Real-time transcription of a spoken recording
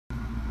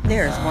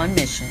There is one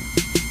mission,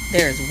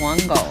 there is one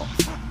goal: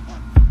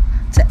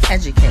 to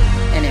educate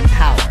and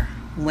empower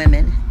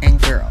women and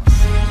girls.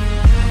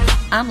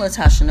 I'm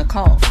Latasha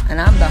Nicole,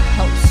 and I'm the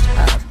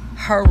host of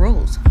Her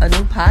Rules, a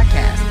new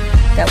podcast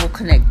that will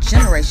connect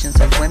generations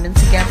of women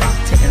together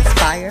to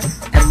inspire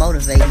and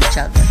motivate each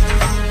other.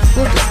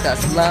 We'll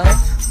discuss love,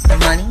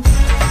 money,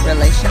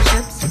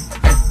 relationships,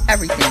 and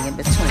everything in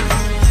between.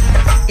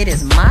 It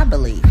is my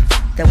belief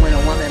that when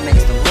a woman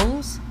makes the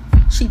rules,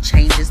 she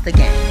changes the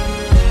game.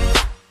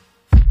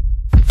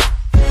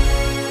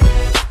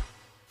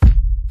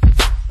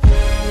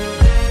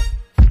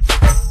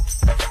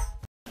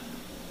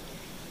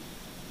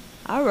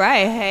 All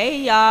right.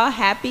 Hey, y'all.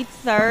 Happy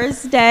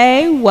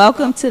Thursday.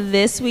 Welcome to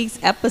this week's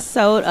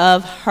episode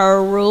of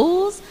Her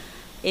Rules.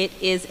 It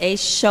is a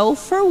show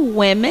for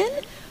women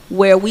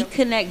where we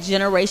connect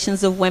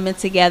generations of women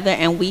together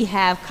and we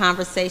have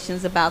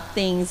conversations about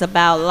things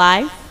about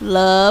life,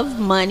 love,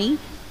 money,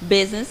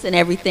 business, and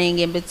everything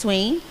in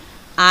between.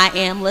 I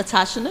am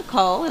Latasha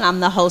Nicole, and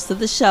I'm the host of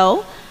the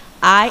show.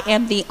 I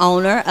am the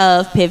owner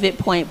of Pivot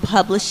Point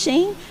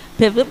Publishing.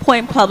 Pivot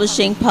Point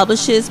Publishing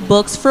publishes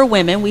books for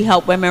women. We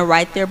help women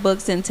write their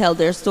books and tell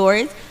their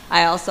stories.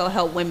 I also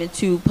help women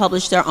to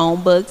publish their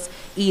own books,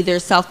 either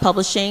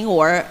self-publishing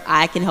or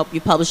I can help you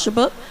publish a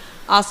book.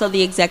 Also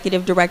the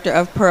executive director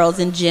of Pearls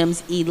and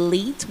Gems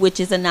Elite, which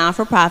is a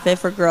non-for-profit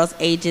for girls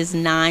ages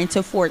 9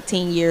 to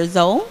 14 years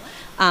old.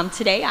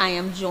 Today I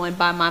am joined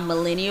by my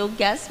millennial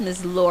guest,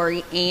 Ms.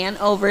 Lori Ann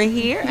over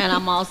here, and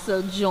I'm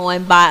also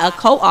joined by a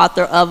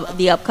co-author of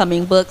the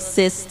upcoming book,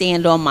 Sis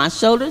Stand on My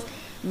Shoulders,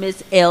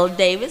 Ms. Elle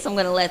Davis. I'm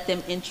going to let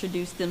them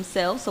introduce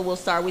themselves. So we'll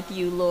start with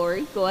you,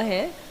 Lori. Go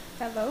ahead.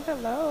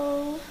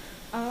 Hello.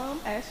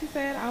 As she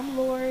said, I'm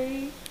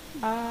Lori.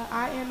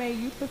 I am a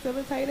youth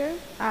facilitator.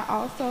 I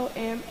also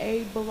am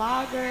a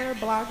blogger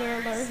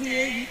alert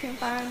here. You can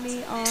find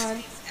me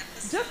on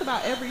just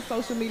about every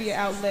social media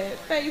outlet: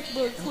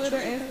 Facebook, Twitter,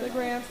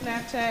 Instagram,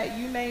 Snapchat,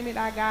 you name it,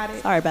 I got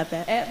it. Sorry about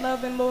that. At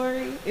Love and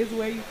Lori is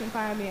where you can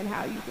find me and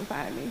how you can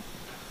find me.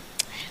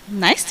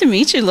 Nice to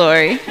meet you,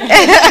 Lori.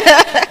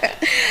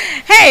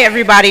 Hey,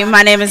 everybody.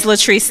 My name is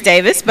Latrice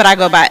Davis, but I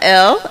go by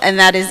Elle, and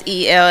that is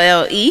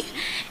E-L-L-E.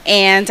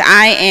 And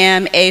I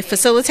am a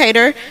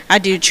facilitator. I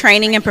do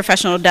training and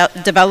professional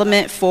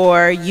development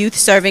for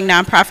youth-serving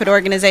nonprofit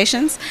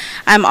organizations.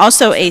 I'm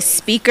also a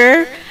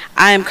speaker.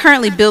 I am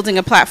currently building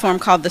a platform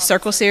called the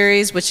Circle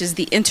Series, which is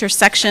the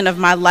intersection of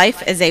my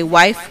life as a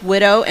wife,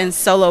 widow, and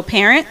solo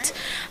parent.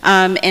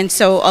 And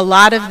so a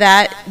lot of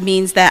that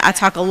means that I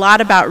talk a lot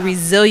about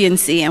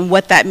resiliency and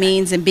what that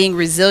means and being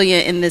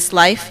resilient in this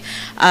life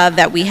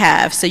that we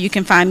have. So you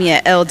can find me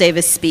at Elle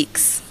Davis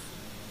Speaks.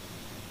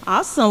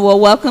 Awesome. Well,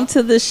 welcome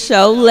to the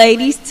show,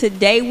 ladies.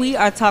 Today we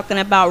are talking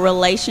about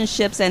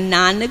relationships and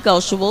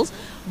non-negotiables.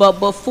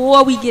 But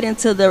before we get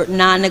into the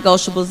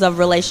non-negotiables of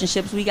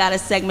relationships, we got a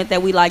segment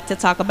that we like to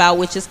talk about,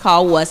 which is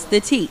called What's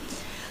the Tea?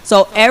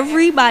 So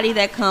everybody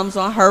that comes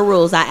on Her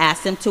Rules, I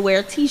ask them to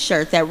wear a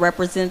T-shirt that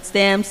represents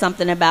them,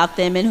 something about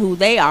them and who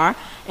they are.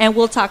 And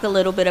we'll talk a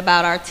little bit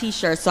about our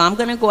T-shirts. So I'm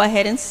going to go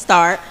ahead and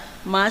start.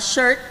 My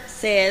shirt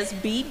says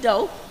Be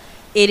Dope.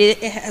 It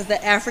has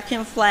the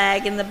African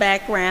flag in the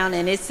background,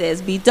 and it says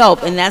Be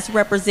Dope, and that's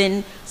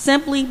representing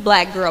simply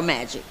Black Girl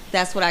Magic.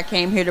 That's what I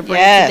came here to bring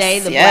today,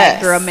 the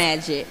Black Girl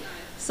Magic.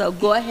 So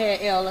go ahead,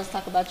 Elle, let's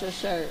talk about your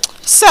shirt.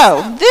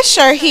 So this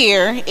shirt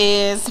here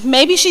is,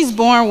 maybe she's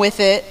born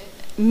with it,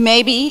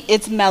 maybe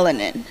it's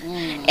melanin.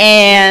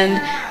 And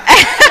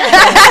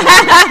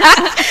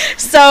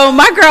so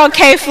my girl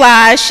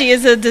K-Fly, she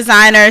is a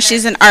designer,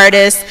 she's an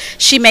artist,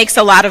 she makes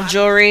a lot of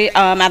jewelry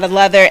out of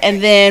leather,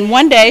 and then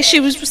one day she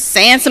was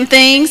saying some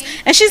things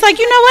and she's like,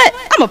 you know what,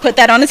 I'm gonna put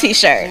that on a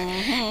t-shirt.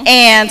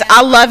 And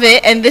I love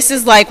it, and this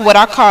is like what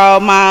I call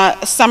my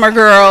Summer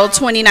Girl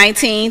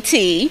 2019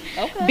 tee,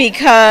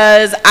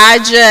 because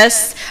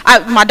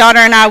my daughter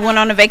and I went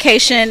on a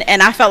vacation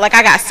and I felt like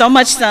I got so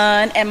much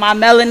sun and my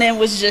melanin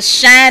was just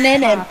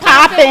shining and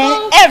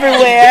popping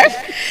everywhere.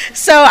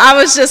 So I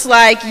was just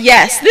like,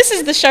 yes, this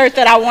is the shirt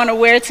that I want to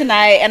wear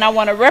tonight, and I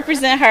want to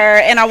represent her,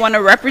 and I want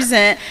to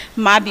represent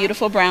my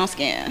beautiful brown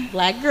skin.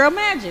 Black Girl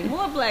Magic.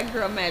 More Black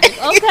Girl Magic.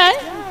 Okay.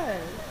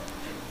 Yes.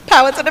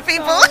 Power to the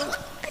people. So,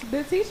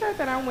 the t-shirt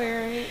that I'm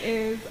wearing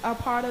is a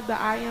part of the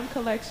I Am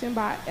collection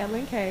by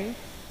Ellen K.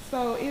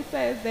 So it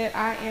says that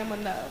I am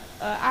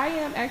enough. I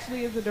am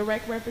actually is a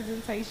direct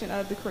representation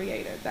of the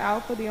Creator, the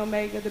Alpha, the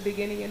Omega, the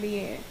beginning and the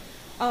end.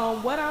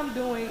 What I'm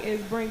doing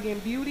is bringing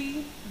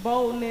beauty,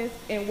 boldness,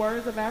 and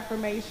words of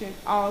affirmation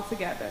all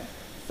together.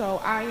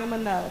 So I am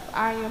enough,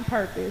 I am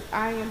purpose,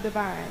 I am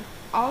divine.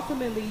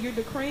 Ultimately, you're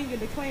decreeing and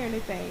declaring a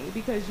thing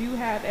because you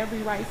have every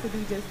right to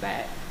do just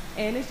that.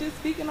 And it's just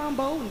speaking on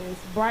boldness,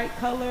 bright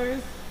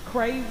colors,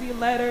 crazy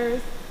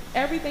letters,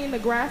 everything to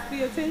grasp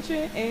the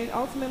attention and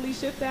ultimately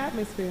shift the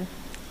atmosphere.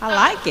 I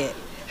like it.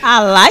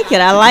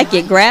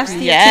 Grasp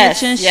the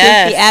attention,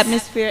 shift the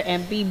atmosphere,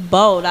 and be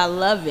bold. I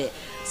love it.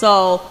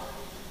 So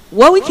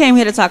what we came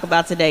here to talk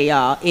about today,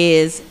 y'all,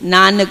 is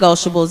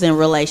non-negotiables in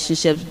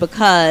relationships,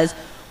 because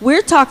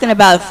we're talking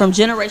about from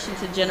generation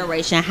to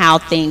generation how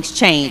things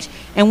change.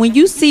 And when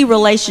you see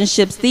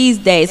relationships these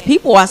days,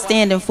 people are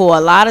standing for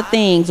a lot of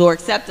things or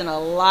accepting a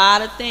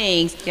lot of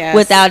things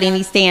without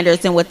any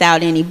standards and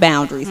without any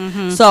boundaries.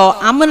 So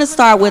I'm going to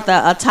start with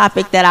a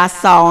topic that I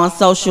saw on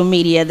social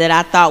media that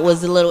I thought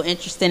was a little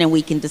interesting, and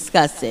we can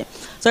discuss it.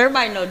 So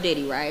everybody know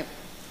Diddy, right?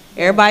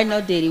 Everybody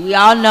know Diddy. We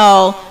all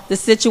know the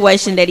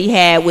situation that he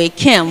had with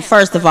Kim,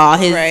 first of all,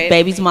 his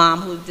baby's mom,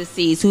 who's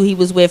deceased, who he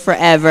was with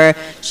forever.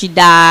 She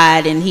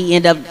died, and he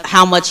ended up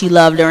how much he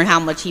loved her and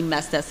how much he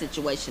messed that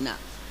situation up.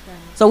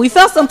 So we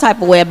felt some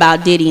type of way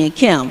about Diddy and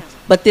Kim.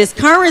 But this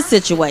current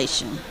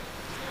situation,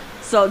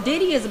 so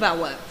Diddy is about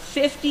what,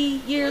 50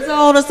 years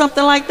old or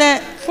something like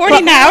that?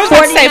 49. I was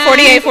about to say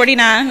 48,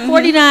 49.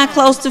 49,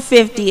 close to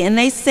 50. And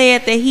they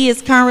said that he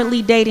is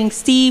currently dating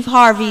Steve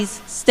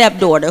Harvey's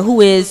stepdaughter,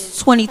 who is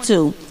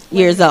 22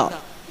 years old.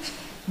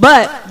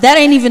 But that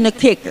ain't even the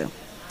kicker.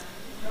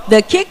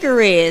 The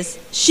kicker is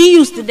she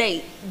used to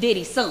date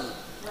Diddy's son.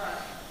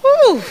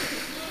 Woo.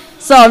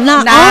 So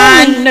not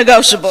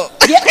non-negotiable.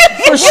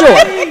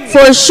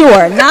 For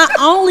sure. Not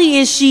only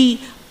is she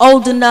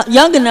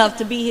young enough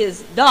to be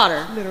his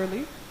daughter,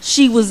 Literally.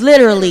 she was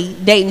literally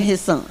dating his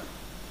son.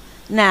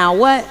 Now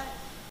what?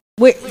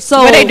 Where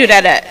they do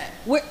that at?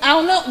 I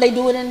don't know. They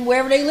do it in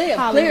wherever they live.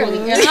 Hollywood.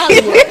 Clearly, in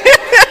Hollywood.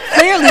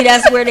 Clearly,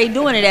 that's where they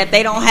doing it at.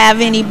 They don't have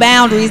any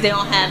boundaries. They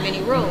don't have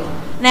any rules.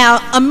 Now,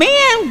 a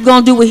man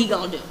gonna do what he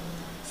gonna do.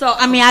 So,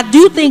 I mean, I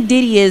do think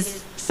Diddy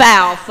is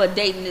foul for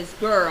dating this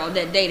girl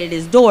that dated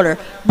his daughter,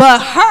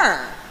 but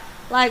her,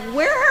 like,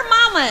 where her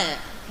mama at?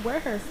 Where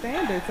her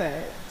standards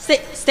at?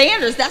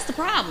 Standards. That's the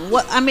problem.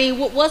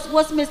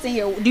 What's missing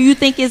here? Do you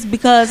think it's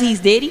because he's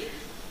Diddy?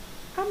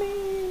 I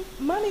mean,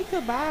 money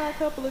could buy a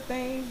couple of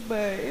things,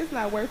 but it's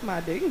not worth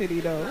my dignity,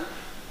 though.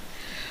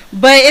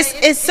 But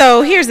it's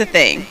so here's the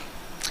thing.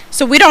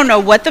 So we don't know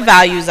what the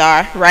values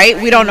are, right?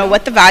 We don't know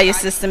what the value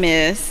system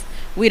is.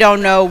 We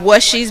don't know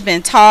what she's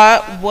been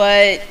taught,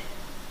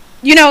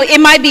 it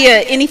might be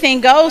a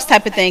anything goes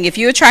type of thing. If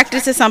you're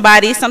attracted to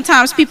somebody,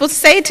 sometimes people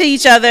say to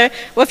each other,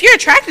 well, if you're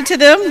attracted to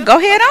them, go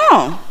head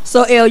on.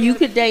 So, Elle, you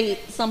could date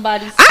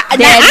somebody's I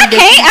can't.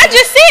 I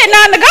just said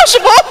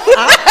non-negotiable.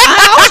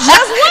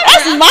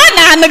 That's my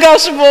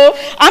non-negotiable.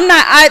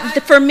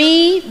 For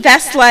me,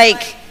 that's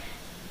like,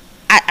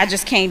 I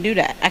just can't do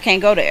that. I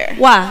can't go there.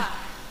 Why?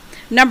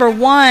 Number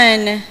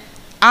one,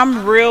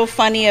 I'm real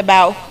funny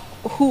about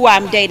who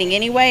I'm dating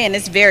anyway, and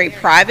it's very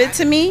private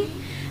to me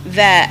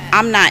that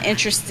I'm not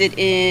interested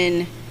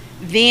in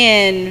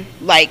then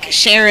like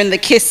sharing the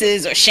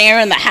kisses or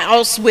sharing the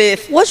house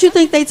with. What you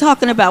think they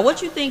talking about? What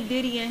you think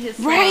Diddy and his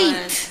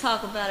son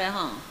talk about at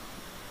home?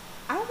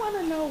 I want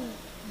to know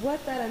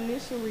what that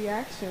initial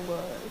reaction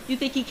was. You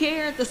think he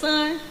cared, the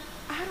son?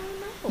 I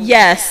don't know.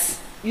 Yes.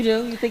 You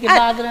do? You think it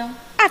bothered him?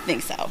 I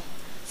think so.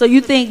 So do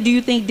you think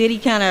Diddy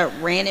kind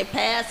of ran it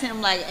past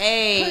him like,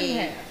 hey? Couldn't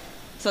have.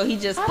 So he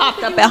just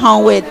popped up at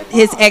home with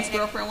his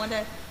ex-girlfriend one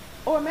day?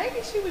 Or maybe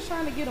she was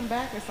trying to get him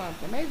back or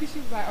something. Maybe she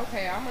was like,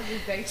 okay, I'm going to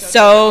just date your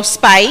So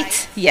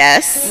spite,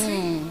 yes.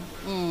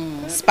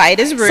 Spite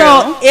is real.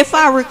 So if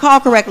I recall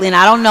correctly, and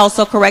I don't know,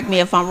 so correct me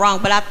if I'm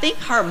wrong, but I think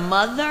her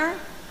mother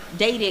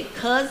dated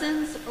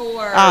cousins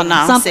or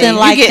something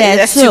like that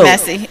that's too. Too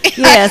messy.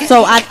 Yeah,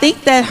 so I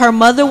think that her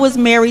mother was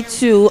married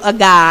to a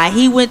guy.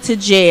 He went to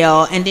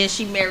jail, and then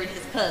she married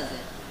his cousin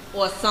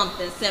or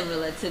something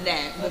similar to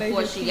that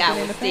before she got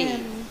with Steve.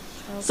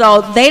 Okay.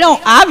 So they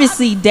don't,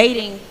 obviously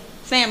dating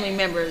family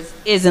members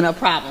isn't a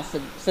problem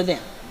for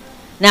them.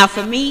 Now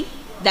for me,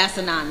 that's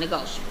a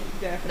non-negotiable.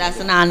 Definitely. That's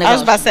a non-negotiable. I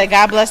was about to say,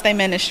 God bless their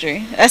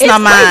ministry. That's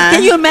not mine.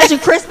 Can you imagine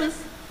Christmas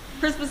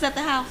at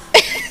the house?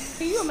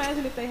 Can you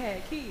imagine if they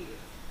had kids?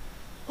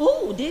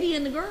 Ooh, Diddy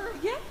and the girl?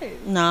 Yes.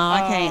 No,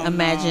 I can't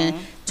imagine.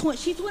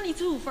 She's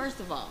 22, first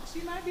of all.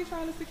 She might be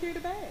trying to secure the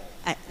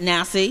bag.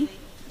 Now, see?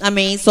 I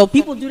mean, so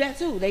people do that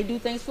too. They do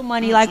things for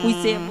money, like we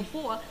said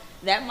before.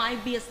 That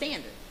might be a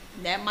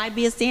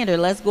standard.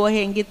 Let's go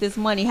ahead and get this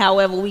money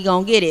however we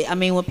gonna get it. I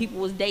mean, when people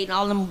was dating,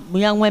 all them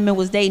young women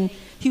was dating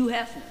Hugh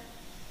Hefner.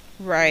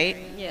 Right.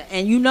 Yeah,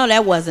 and you know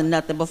that wasn't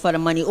nothing but for the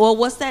money. Or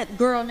what's that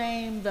girl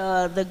named?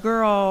 The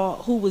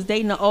girl who was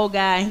dating the old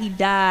guy and he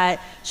died.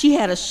 She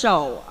had a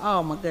show.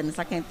 Oh my goodness,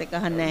 I can't think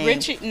of her name.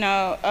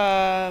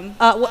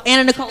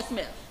 Anna Nicole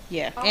Smith.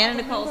 Yeah.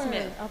 Anna Nicole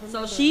Smith.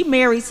 So she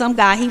married some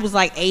guy. He was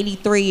like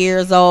 83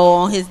 years old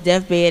on his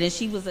deathbed, and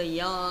she was a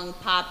young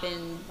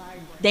popping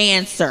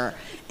dancer.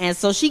 And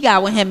so she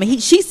got with him,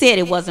 and she said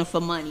it wasn't for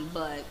money,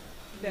 but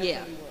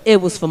yeah, it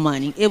was for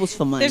money. It was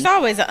for money. There's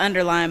always an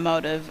underlying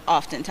motive,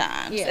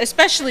 oftentimes,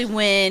 especially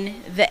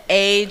when the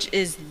age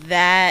is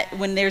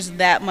when there's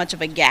that much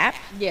of a gap,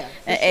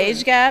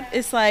 age gap.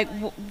 It's like,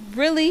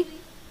 really?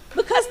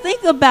 Because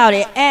think about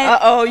it.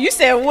 You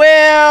said,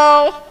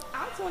 well,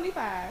 I'm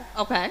 25.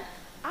 Okay.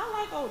 I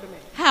like older men.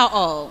 How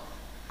old?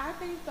 I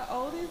think the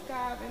oldest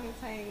guy I've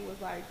entertained was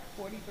like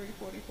 43,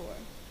 44.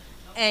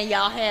 And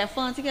y'all had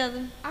fun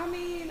together? I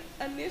mean,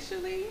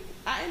 initially,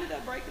 I ended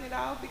up breaking it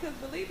off because,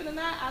 believe it or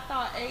not, I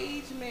thought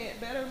age meant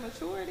better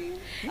maturity.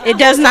 It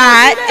does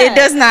not. It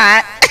does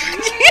not.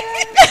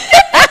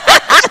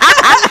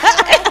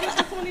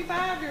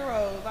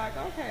 25-year-old, like,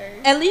 okay.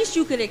 At least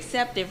you could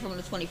accept it from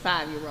the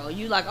 25-year-old.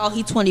 You like, oh,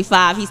 he's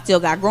 25, he still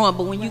got growing.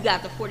 But when you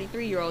got the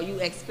 43-year-old, you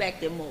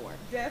expected more.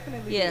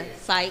 Definitely. Yeah, did.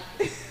 psych.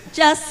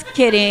 Just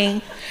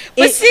kidding.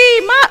 But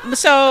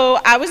so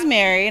I was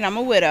married. I'm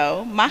a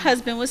widow. My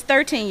husband was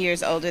 13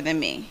 years older than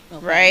me,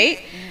 right?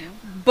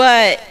 Mm-hmm.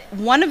 But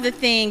one of the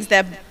things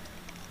that,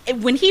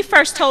 when he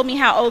first told me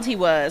how old he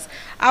was,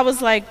 I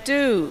was like,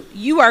 dude,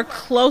 you are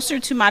closer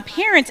to my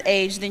parents'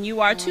 age than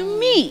you are to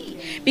me.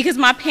 Because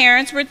my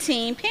parents were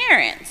teen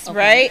parents,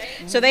 right?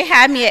 Mm-hmm. So they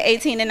had me at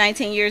 18 and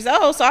 19 years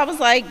old. So I was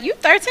like, you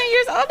 13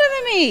 years older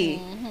than me.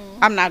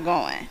 Mm-hmm. I'm not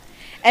going.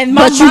 And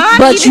my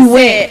mom even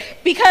said,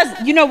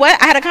 because you know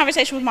what? I had a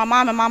conversation with my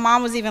mom, and my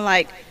mom was even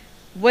like,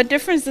 what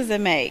difference does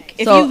it make?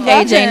 If so you love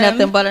age ain't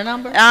nothing but a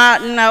number?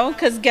 No,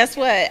 because guess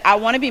what? I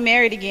want to be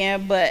married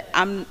again, but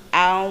I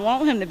don't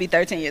want him to be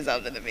 13 years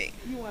older than me.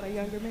 You want a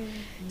younger man?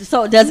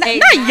 So does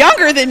age not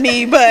younger than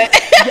me, but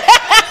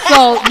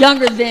so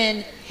younger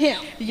than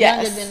him?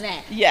 Yes. Younger than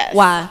that? Yes.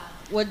 Why?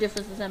 What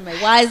difference does that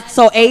make? Why?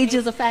 So age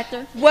is a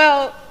factor?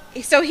 Well,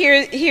 so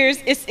here's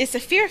it's a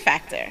fear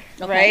factor,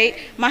 right?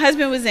 My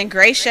husband was in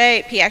great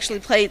shape. He actually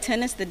played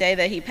tennis the day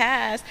that he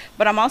passed.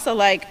 But I'm also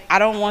like, I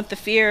don't want the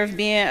fear of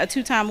being a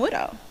 2-time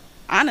widow,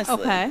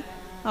 honestly.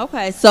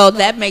 Okay. So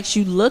that makes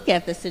you look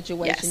at the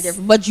situation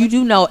different. But you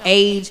do know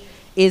age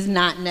is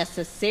not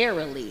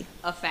necessarily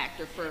a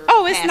factor for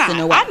it's not.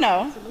 away. I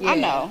know. Yeah. I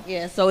know.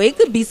 Yeah. So it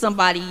could be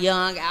somebody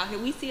young out here.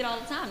 We see it all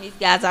the time. These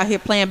guys out here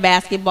playing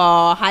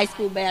basketball, high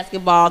school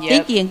basketball,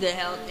 thinking in good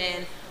health,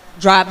 and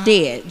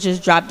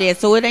just drop dead.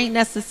 So it ain't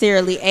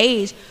necessarily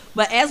age.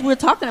 But as we're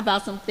talking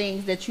about some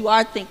things that you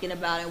are thinking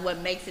about and what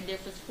makes a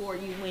difference for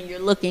you when you're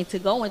looking to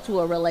go into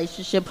a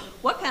relationship,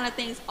 what kind of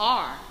things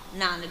are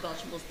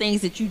non-negotiables,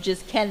 things that you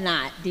just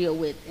cannot deal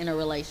with in a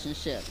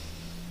relationship?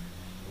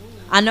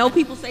 I know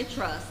people say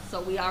trust,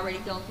 so we already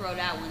gonna throw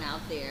that one out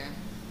there.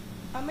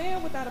 A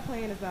man without a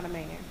plan is not a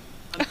man.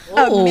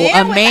 Ooh,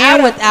 a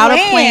man without a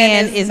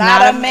plan is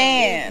not a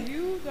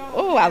man.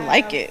 Oh, I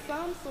like it.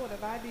 Some sort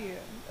of idea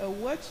of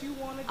what you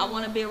want to do. I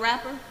want to be a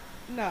rapper?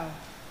 No.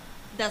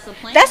 That's a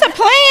plan? That's a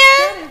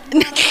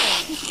plan?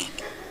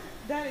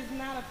 That is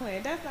not a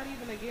plan. That's not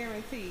even a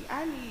guarantee.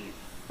 I need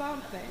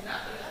something.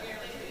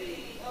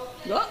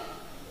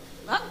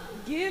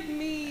 Give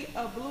me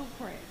a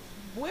blueprint.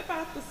 Whip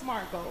out the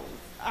SMART goals.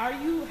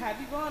 Have you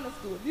gone to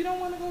school? If you don't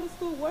want to go to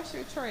school, what's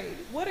your trade?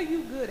 What are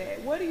you good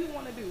at? What do you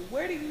want to do?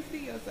 Where do you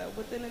see yourself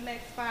within the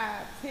next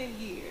 5-10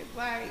 years?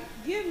 Like,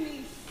 give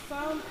me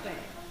something.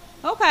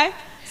 Okay.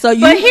 But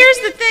here's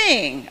the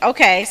thing.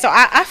 Okay, so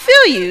I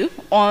feel you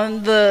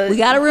on the... We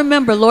got to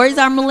remember, Lori's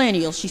our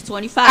millennial. She's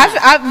 25.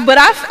 But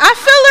I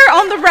feel her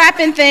on the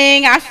rapping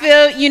thing. I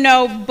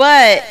feel,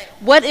 but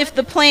what if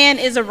the plan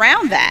is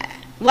around that?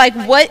 Like,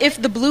 what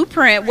if the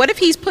blueprint, what if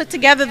he's put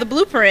together the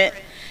blueprint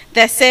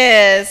that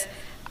says,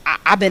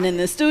 I've been in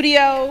the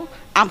studio,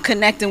 I'm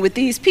connecting with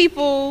these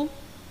people,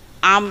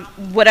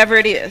 whatever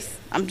it is.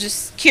 I'm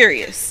just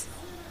curious.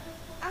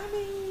 I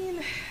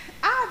mean,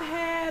 I've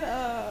had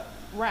a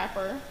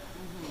rapper.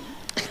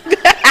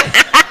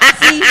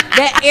 See,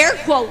 that air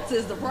quotes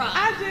is the problem.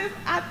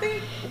 I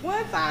think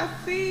once I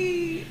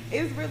see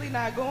it's really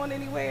not going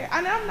anywhere,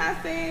 and I'm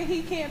not saying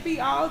he can't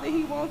be all that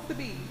he wants to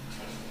be.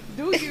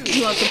 Do you?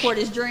 You want to support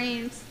his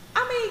dreams?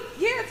 I mean,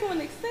 yeah, to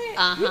an extent.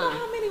 You know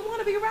how many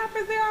wannabe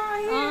rappers there are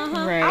here?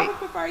 Right. I would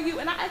prefer you,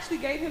 and I actually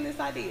gave him this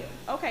idea.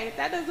 Okay, if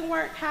that doesn't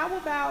work, how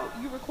about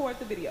you record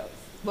the videos?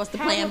 What's the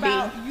plan B?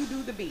 How about you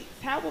do the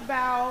beats? How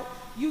about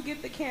you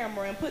get the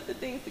camera and put the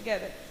things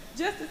together?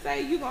 Just to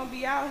say you're going to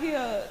be out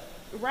here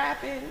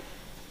rapping,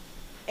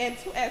 and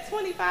at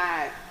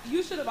 25,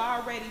 you should have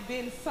already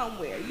been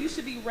somewhere. You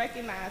should be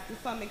recognized to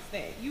some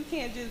extent. You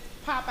can't just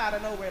pop out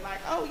of nowhere like,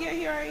 oh, yeah,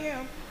 here I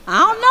am. I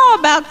don't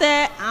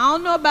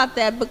know about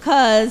that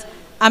because,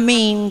 I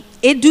mean,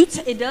 it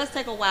does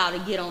take a while to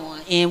get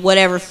on in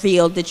whatever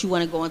field that you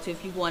want to go into.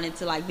 If you want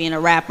into like being a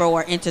rapper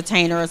or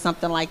entertainer or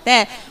something like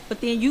that. But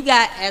then you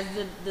got, as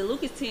the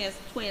Lucas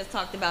twins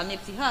talked about,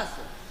 Nipsey Hussle,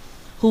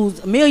 who's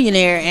a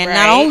millionaire, and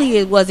not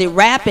only was it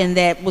rapping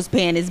that was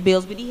paying his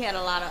bills, but he had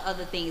a lot of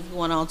other things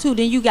going on too.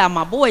 Then you got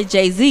my boy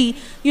Jay-Z,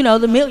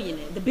 the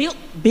millionaire, the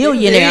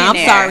billionaire. I'm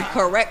sorry,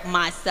 correct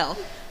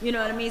myself. You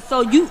know what I mean?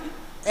 So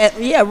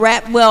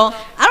rap. Well,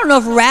 I don't know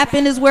if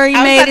rapping is where he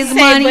made his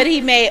money, but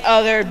he made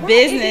other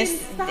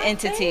business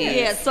entities.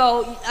 Yeah.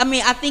 So I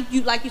mean, I think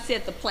like you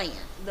said, the plan.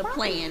 The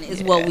plan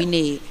is what we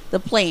need. The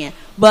plan.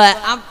 But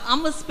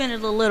I'm gonna spin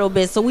it a little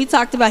bit. So we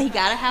talked about he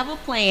gotta have a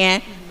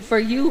plan. For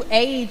you,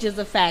 age is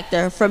a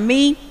factor. For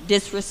me,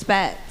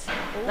 disrespect.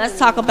 Let's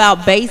talk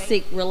about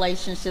basic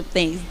relationship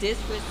things.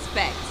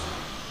 Disrespect.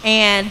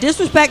 And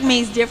disrespect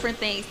means different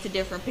things to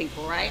different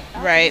people, right?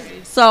 Right.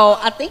 So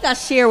I think I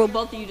shared with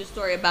both of you the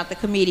story about the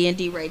comedian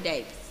DeRay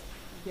Davis.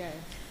 Yes.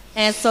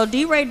 And so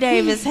D-Ray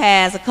Davis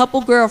has a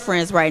couple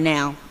girlfriends right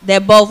now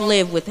that both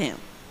live with him.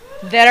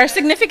 That are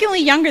significantly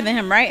younger than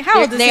him, right?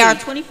 How old is They he? are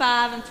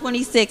 25 and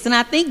 26, and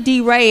I think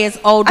D-Ray is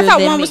older I thought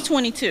than one me. was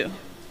 22.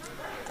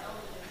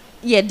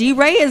 Yeah,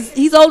 D-Ray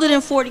he's older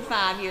than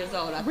 45 years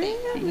old, I think.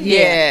 Really?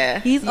 Yeah.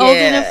 He's older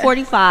than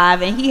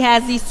 45, and he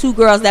has these two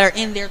girls that are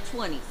in their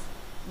 20s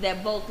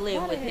that both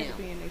live Why with they had him.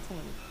 to be in their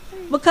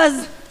 20s?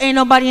 Because ain't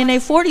nobody in their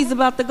 40s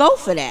about to go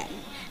for that.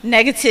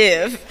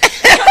 Negative.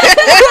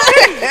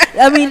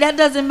 I mean, that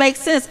doesn't make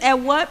sense. At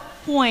what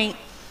point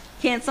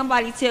can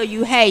somebody tell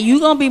you, hey, you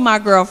going to be my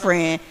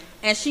girlfriend,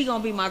 and she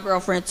going to be my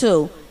girlfriend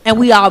too, and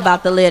we all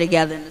about to live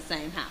together in the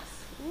same house?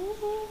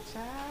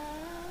 Child.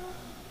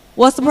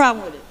 What's the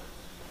problem with it?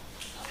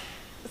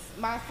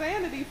 My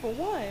sanity for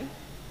one.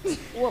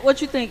 What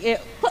you think?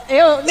 Shut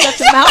your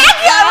mouth.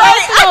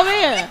 Over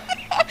here.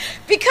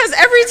 Because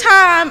every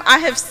time I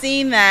have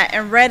seen that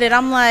and read it,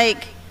 I'm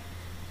like,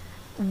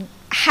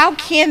 how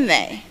can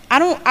they?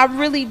 I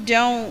really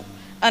don't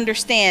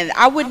understand.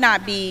 I would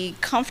not be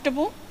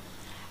comfortable.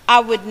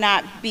 I'm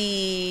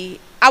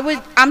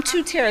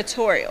too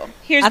territorial.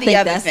 Here's I the think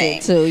other that's thing.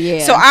 it too, yeah.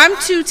 So I'm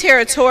too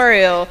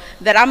territorial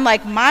that I'm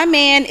like, my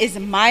man is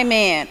my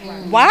man.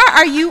 Why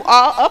are you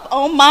all up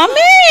on my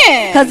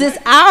man? Because it's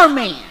our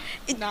man.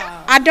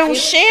 I don't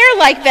share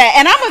like that.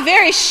 And I'm a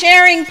very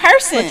sharing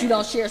person. But you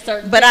don't share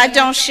certain But things. I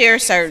don't share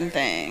certain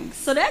things.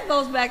 So that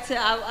goes back to,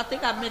 I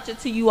think I mentioned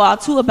to you all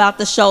too about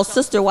the show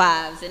Sister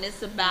Wives. And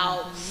it's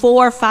about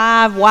 4 or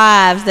 5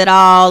 wives that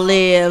all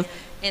live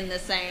in the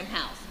same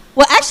house.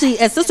 Well, actually,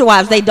 as Sister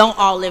Wives, they don't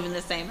all live in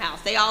the same house.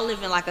 They all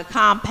live in like a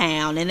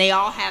compound, and they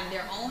all have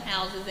their own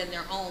houses and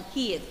their own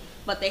kids,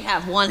 but they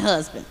have one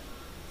husband.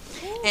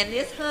 And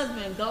this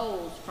husband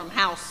goes from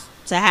house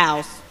to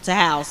house to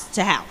house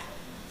to house.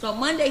 So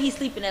Monday, he's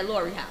sleeping at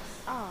Lori's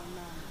house. Oh,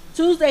 no.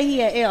 Tuesday,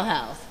 he at L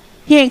house.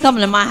 He ain't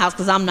coming to my house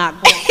because I'm not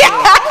going to.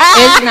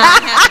 It's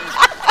not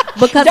happening.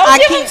 Because Don't I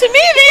give can't, them to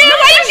me then.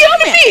 Why you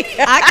giving me?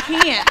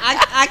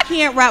 I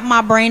can't wrap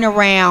my brain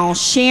around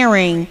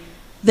sharing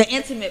the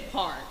intimate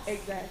parts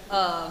Exactly.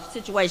 of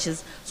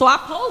situations. So I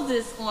posed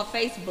this on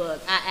Facebook.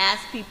 I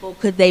asked people,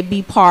 could they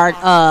be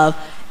part of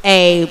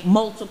a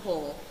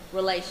multiple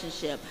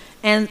relationship?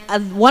 And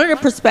one of the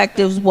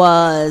perspectives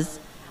was,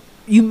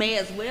 you may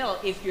as well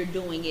if you're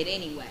doing it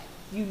anyway.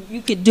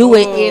 You could do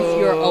it if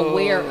you're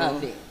aware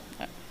of it.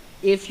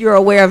 If you're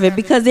aware of it.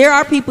 Because there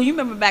are people, you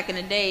remember back in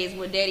the days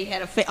when Daddy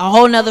had a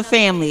whole nother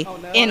family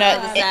In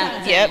other side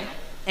a of yep. town,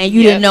 and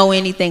you didn't know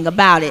anything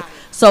about it.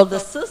 So the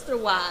Sister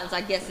Wives,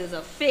 I guess, is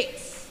a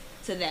fix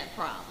to that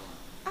problem.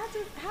 How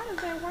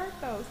does that work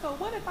though? So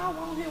what if I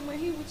want him when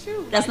he with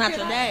you? That's Like, not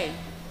your can I- day.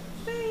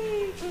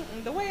 See,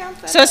 the way I'm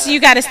set So up. you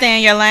got to stay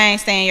in your lane,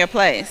 stay in your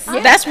place.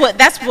 That's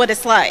what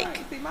it's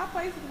like. See, my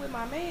place is with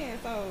my man,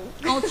 so.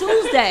 On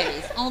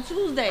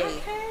Tuesdays.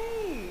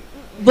 Okay.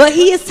 But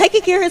he is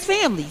taking care of his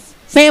family.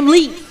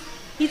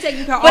 He's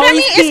taking care of But all I mean,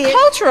 these kids. it's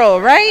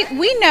cultural, right?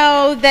 We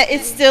know that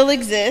it still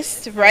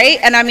exists, right?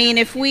 And I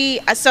mean,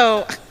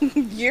 so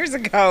years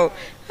ago,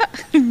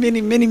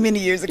 many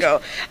years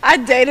ago, I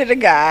dated a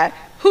guy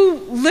who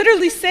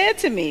literally said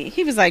to me,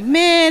 he was like,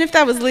 man, if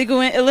that was legal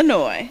in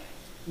Illinois.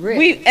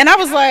 Really? And I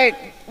was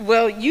like,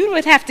 well, you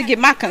would have to get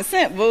my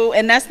consent, boo,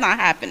 and that's not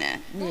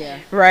happening. Yeah.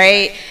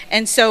 Right?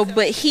 And so,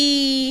 but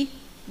he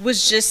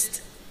was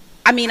just,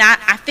 I mean, I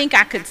think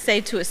I could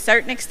say to a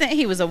certain extent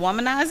he was a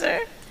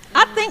womanizer.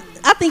 I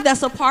think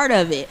that's a part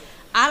of it.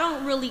 I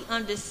don't really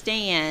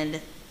understand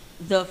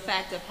the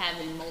fact of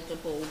having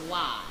multiple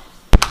wives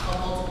or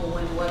multiple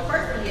women. Well, the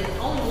first thing is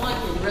only one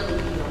can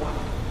really be your wife.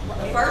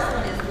 The first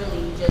one is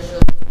really just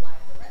your wife.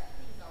 The rest of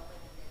these are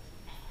women that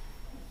you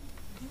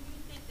have. Do you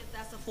think that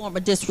that's a form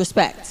of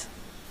disrespect?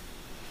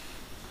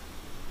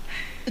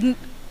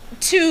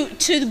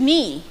 To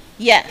me,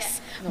 yes.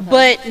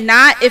 But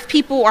not if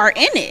people are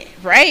in it,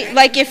 right?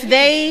 Like if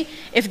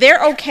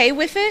they're okay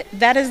with it,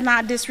 that is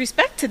not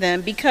disrespect to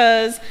them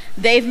because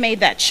they've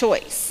made that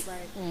choice.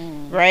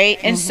 Right?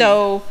 And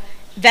so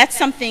that's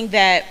something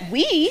that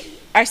we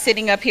are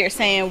sitting up here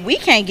saying we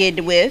can't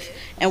get with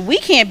and we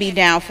can't be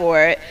down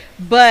for it,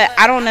 but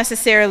I don't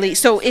necessarily,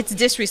 so it's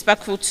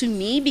disrespectful to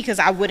me because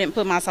I wouldn't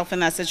put myself in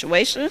that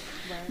situation.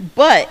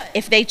 But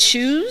if they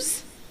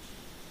choose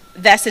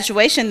that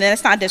situation, then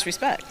it's not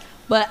disrespect.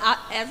 But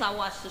as I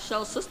watched the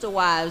show Sister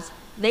Wives,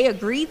 they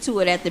agreed to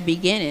it at the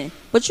beginning.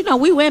 But you know,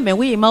 we women,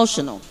 we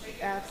emotional.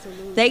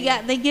 Absolutely. They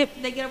get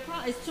a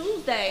problem. It's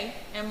Tuesday,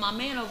 and my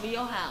man over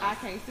your house. I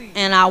can't see.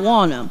 And I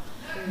want him.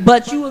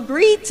 But you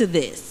agreed to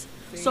this.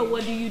 So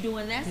what do you do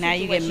in that situation? Now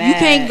you get You mad.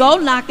 can't go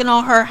knocking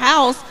on her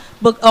house,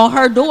 on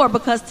her door,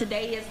 because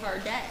today is her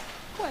day.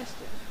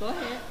 Question. Go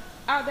ahead.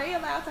 Are they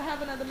allowed to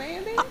have another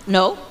man then?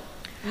 No.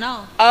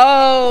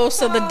 Oh,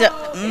 so So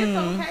it's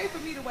okay for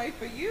me to wait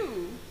for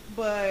you,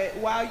 but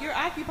while you're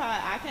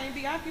occupied, I can't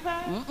be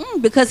occupied?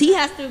 Because he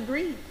has to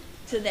agree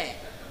to that.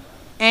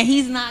 And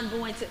he's not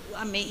going to,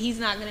 he's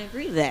not going to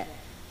agree to that.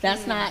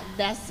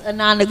 That's a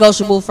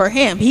non-negotiable for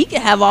him. He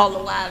can have all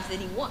the wives that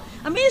he wants.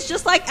 It's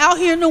just like out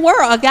here in the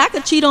world. A guy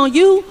could cheat on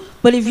you,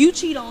 but if you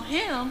cheat on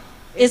him,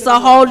 it's a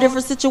whole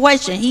different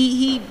situation.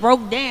 He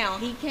broke down.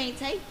 He can't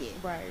take it.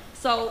 Right.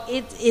 So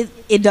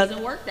it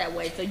doesn't work that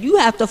way. So you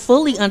have to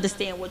fully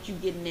understand what you're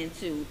getting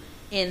into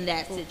in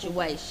that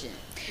situation.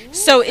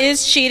 So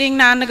is cheating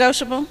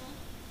non-negotiable?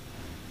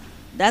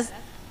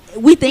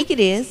 We think it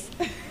is.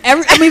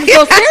 So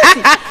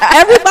seriously,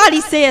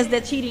 everybody says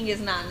that cheating is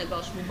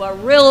non-negotiable,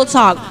 but real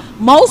talk,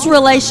 most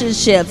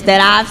relationships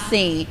that I've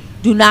seen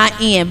do not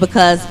end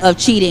because of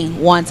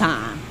cheating one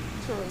time.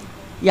 True.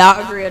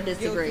 Y'all agree or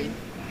disagree? Guilty.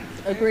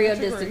 Agree or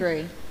Very much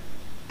disagree?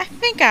 I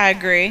think I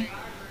agree.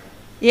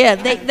 Yeah,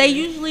 they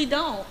usually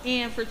don't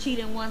end for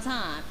cheating one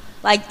time.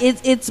 Like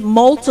it's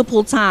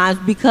multiple times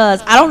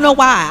because I don't know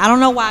why. I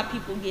don't know why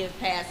people give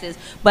passes.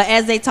 But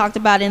as they talked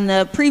about in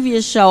the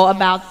previous show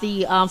about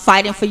the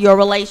fighting for your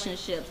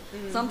relationships,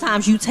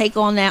 sometimes you take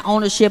on that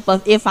ownership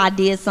of if I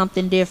did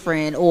something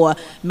different, or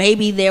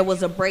maybe there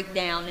was a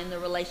breakdown in the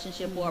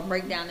relationship or a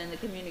breakdown in the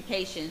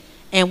communication,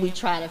 and we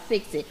try to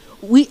fix it.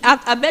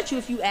 I bet you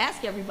if you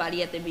ask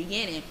everybody at the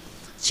beginning,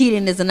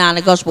 cheating is a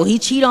non-negotiable. He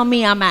cheat on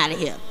me, I'm out of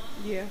here.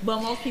 Yeah.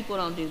 But most people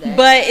don't do that.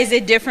 But is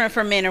it different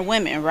for men or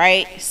women,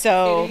 right?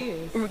 So It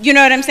is. you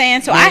know what I'm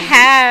saying? So I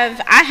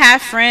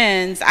have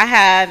friends,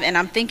 and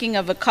I'm thinking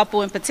of a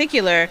couple in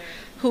particular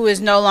who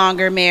is no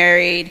longer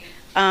married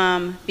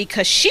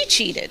because she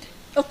cheated.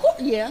 Of course,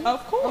 yeah.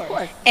 Of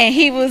course. And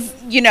he was,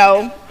 he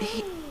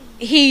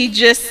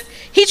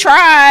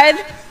tried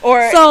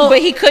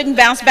but he couldn't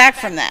bounce back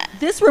from that.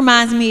 This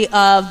reminds me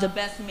of the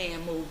Best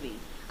Man movie.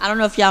 I don't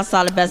know if y'all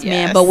saw the Best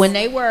Man, Yes. but when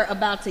they were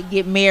about to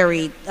get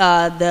married,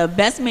 the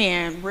best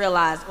man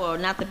realized, or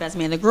not the best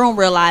man, the groom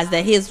realized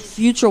that his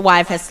future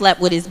wife had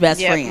slept with his best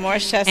Yep, friend.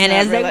 Morris Chestnut, And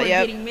as they were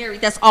yep. getting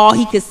married, that's all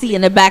he could see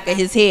in the back of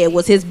his head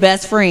was his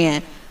best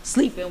friend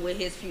sleeping with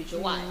his future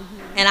wife.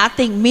 And I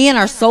think men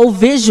are so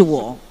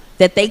visual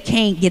that they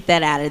can't get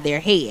that out of their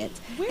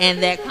heads We're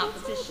and that visual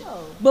competition. too.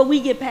 But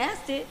we get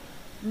past it.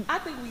 I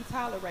think we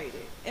tolerate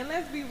it. And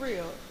let's be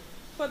real.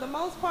 For the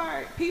most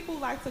part, people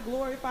like to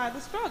glorify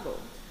the struggle.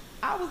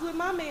 I was with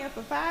my man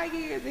for 5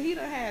 years, and he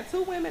done had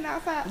 2 women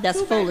outside. That's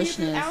 2 babies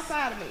foolishness.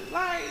 outside of me.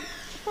 Like,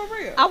 for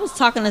real. I was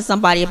talking to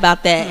somebody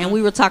about that, and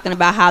we were talking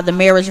about how the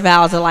marriage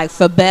vows are like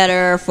for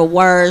better, for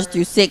worse,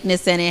 through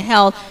sickness and in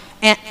health.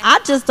 And I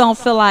just don't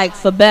feel like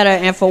for better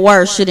and for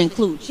worse should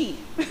include cheating.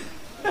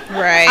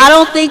 Right. I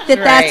don't think that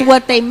that's Right.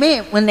 what they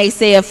meant when they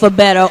said for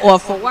better or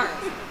for worse.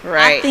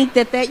 Right. I think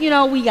that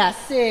we got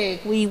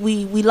sick,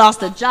 we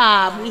lost a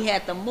job, we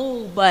had to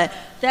move, but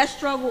that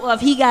struggle of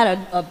he got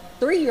a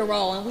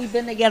 3-year-old and we've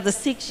been together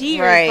 6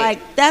 years, Right. like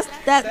there's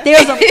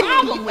a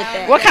problem with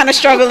that. What kind of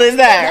struggle is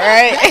that,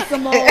 right? That's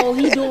some old,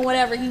 he doing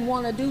whatever he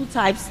want to do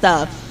type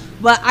stuff.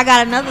 But I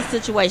got another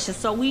situation.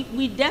 So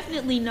we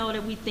definitely know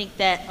that we think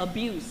that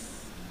abuse,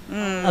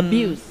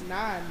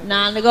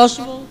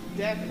 non-negotiable,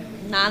 Definitely.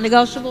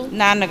 non-negotiable.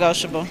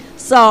 Non-negotiable.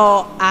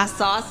 So I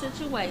saw a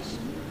situation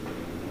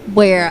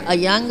where a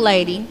young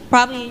lady,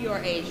 probably in your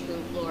age group,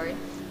 Lori,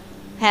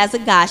 has a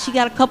guy. She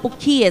got a couple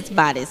kids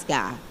by this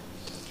guy.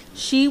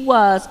 She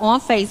was on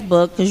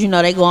Facebook, because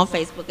they go on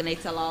Facebook and they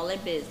tell all their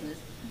business.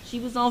 She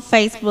was on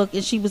Facebook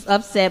and she was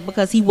upset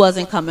because he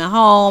wasn't coming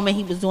home and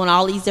he was doing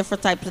all these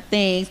different types of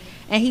things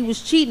and he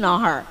was cheating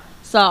on her.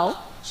 So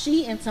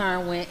she in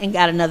turn went and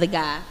got another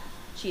guy,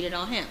 cheated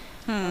on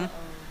him.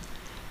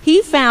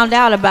 He found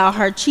out about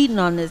her cheating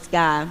on this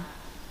guy,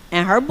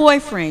 and her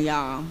boyfriend,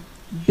 y'all,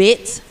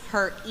 bit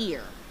her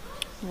ear.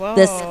 Whoa.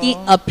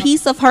 A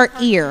piece of her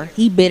ear,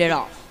 he bit it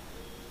off.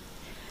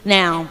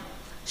 Now,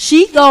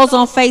 she goes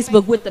on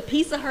Facebook with the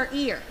piece of her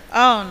ear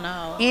Oh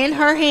no. in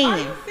her Are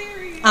hand. you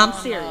serious? I'm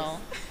serious.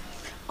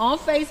 On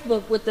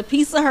Facebook with the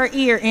piece of her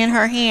ear in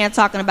her hand,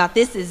 talking about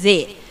this is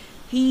it.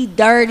 He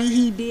dirty,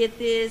 he did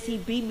this, he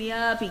beat me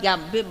up, he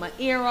bit my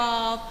ear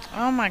off.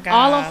 Oh my god.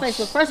 All on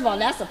Facebook. First of all,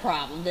 that's a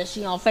problem that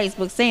she on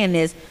Facebook saying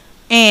this.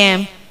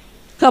 And a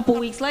couple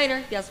weeks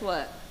later, guess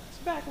what? She's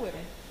back with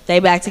him. They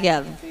back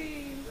together.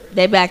 See,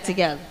 They back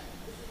together.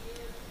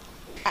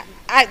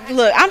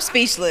 Look, I'm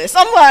speechless.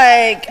 I'm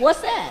like,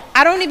 What's that?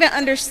 I don't even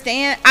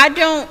understand. I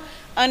don't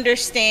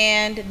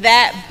understand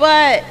that.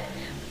 But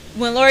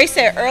when Lori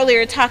said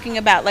earlier, talking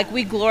about like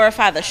we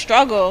glorify the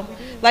struggle,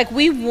 like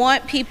we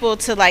want people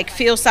to like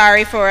feel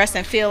sorry for us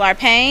and feel our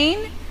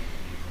pain,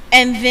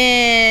 and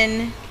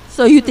then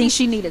So you think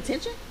she need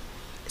attention?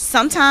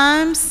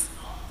 sometimes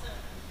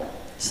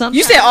Sometimes.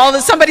 you said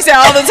somebody said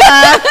all the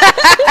time.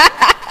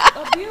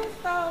 abuse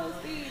though,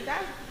 see,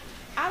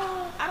 I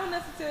don't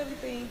necessarily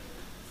think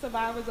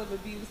survivors of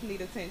abuse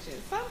need attention.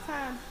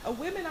 Sometimes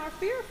women are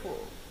fearful.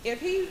 If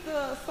he's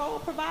the sole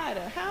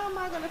provider, how am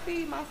I going to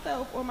feed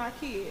myself or my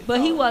kids?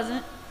 But he So-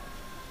 wasn't.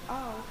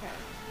 Oh, okay.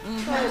 So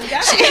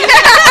that's what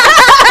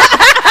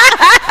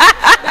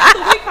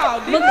we call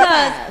Because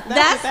That's what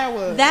that's that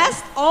was.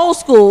 that's old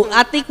school.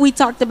 I think we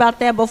talked about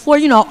that before.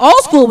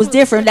 Old school was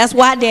different. That's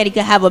why Daddy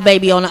could have a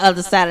baby on the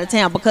other side of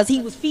town, because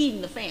he was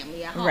feeding the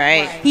family at home.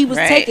 Right, He was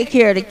right. taking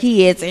care of the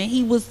kids and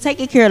he was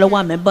taking care of the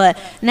woman. But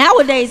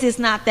nowadays it's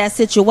not that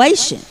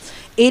situation.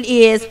 It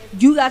is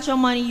you got your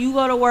money, you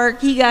go to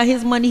work. He got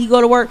his money, he go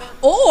to work.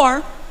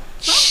 Or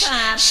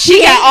Sometimes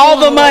She got all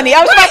the money.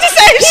 I was about to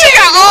say she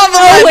got all the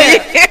money.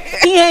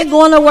 He ain't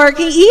going to work.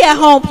 He at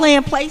home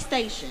playing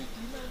PlayStation,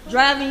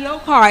 driving your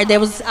car. There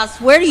was, I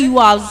swear to you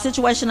all, it was a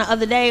situation the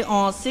other day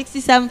on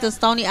 67th and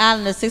Stony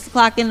Island at 6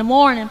 o'clock in the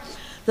morning.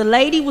 The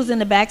lady was in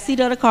the back seat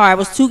of the car. It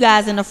was two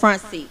guys in the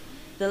front seat.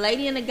 The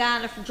lady and the guy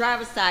on the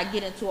driver's side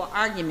get into an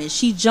argument.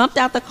 She jumped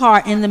out the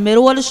car in the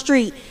middle of the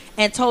street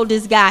and told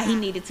this guy he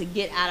needed to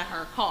get out of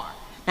her car.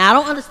 Now, I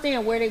don't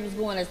understand where they was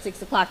going at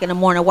 6 o'clock in the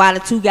morning, why the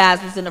two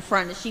guys was in the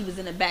front and she was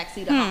in the back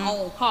seat of her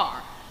own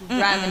car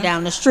driving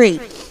down the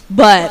street.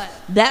 But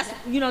that's,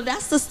 you know,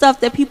 that's the stuff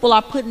that people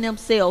are putting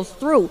themselves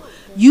through.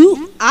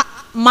 In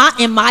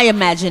my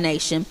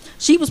imagination,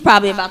 she was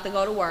probably about to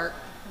go to work.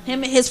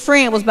 Him and his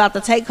friend was about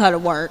to take her to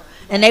work,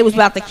 and they was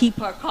about to keep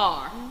her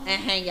car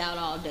and hang out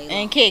all day long.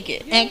 And kick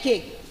it. And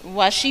kick it.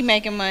 While she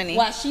making money.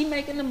 While she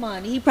making the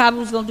money, he probably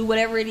was going to do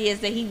whatever it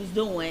is that he was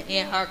doing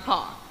in her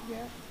car. Yeah.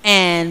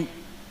 And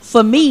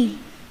for me,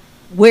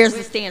 where's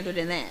the standard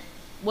in that?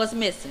 What's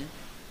missing?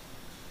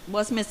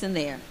 What's missing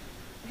there?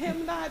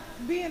 Him not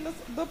being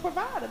the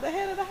provider, the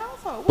head of the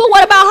household. But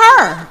what about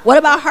her? What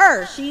about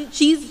her?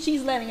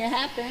 She's letting it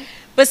happen.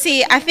 But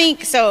see, I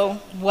think, so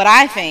what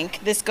I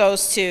think this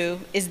goes to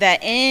is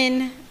that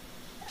in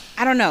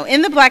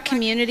the black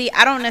community,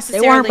 I don't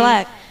necessarily. They weren't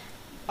black.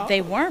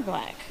 They weren't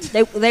black.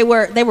 They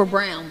were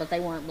brown, but they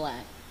weren't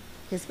black.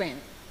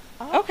 Hispanic.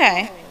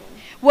 Okay.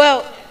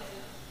 Well,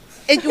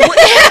 but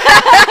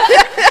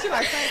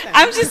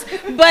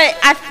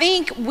I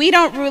think we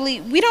don't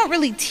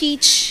really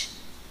teach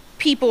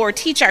people or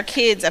teach our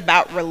kids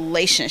about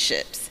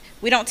relationships.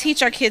 We don't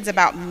teach our kids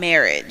about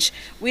marriage.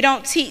 We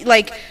don't teach,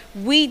 like,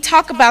 we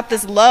talk about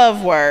this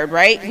love word,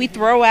 right? We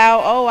throw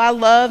out, oh, I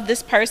love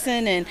this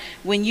person, and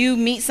when you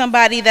meet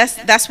somebody,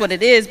 that's what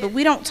it is. But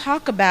we don't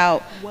talk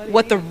about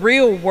what the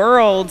real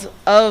world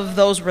of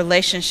those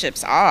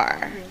relationships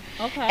are.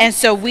 Okay. And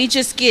so we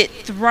just get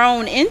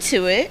thrown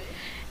into it.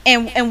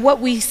 And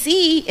what we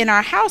see in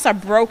our house are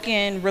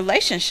broken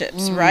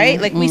relationships, right?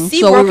 Like we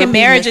see So broken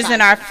marriages in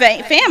our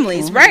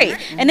families, right?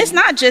 And it's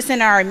not just in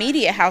our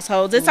immediate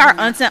households. It's our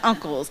aunts and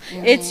uncles.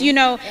 It's, you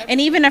know, and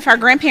even if our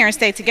grandparents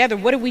stay together,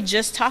 what did we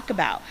just talk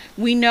about?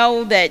 We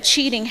know that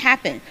cheating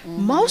happened.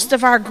 Most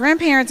of our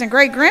grandparents and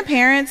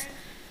great-grandparents,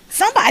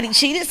 somebody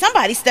cheated,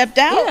 somebody stepped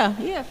out.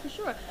 Yeah, for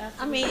sure.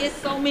 I mean, it's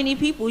so many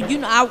people. You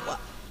know,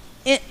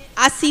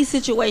 I see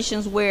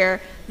situations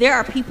where there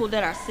are people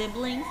that are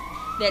siblings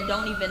that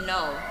don't even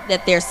know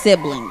that they're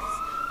siblings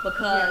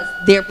because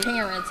their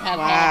parents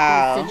have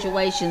had these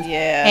situations.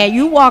 Yeah. And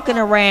you walking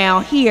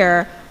around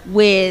here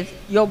with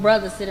your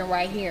brother sitting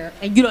right here,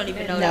 and you don't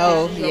even know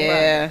that this is your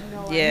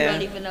brother. You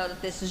don't even know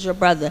that this is your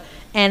brother.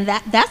 And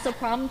that's a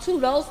problem too.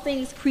 Those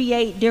things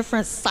create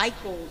different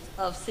cycles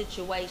of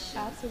situations.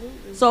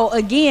 Absolutely. So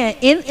again,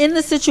 in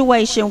the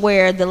situation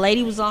where the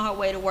lady was on her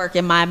way to work,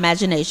 in my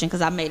imagination,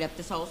 because I made up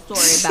this whole story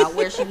about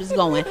where she was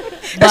going.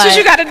 That's what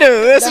you got to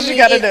do. That's what you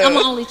got to do. I'm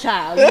an only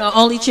child. You know,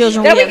 only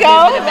children. There we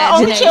go. Vivid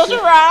imagination. Only children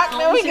rock.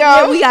 There we go.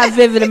 Yeah, we got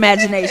vivid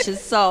imagination.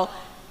 So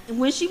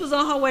when she was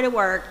on her way to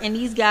work and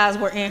these guys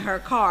were in her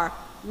car,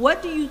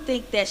 what do you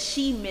think that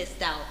she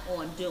missed out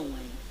on doing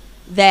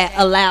that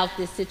allowed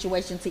this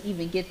situation to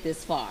even get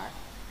this far?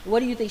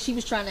 What do you think? She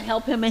was trying to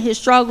help him in his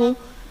struggle?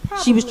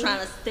 Probably. She was trying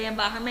to stand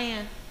by her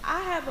man?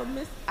 I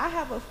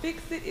have a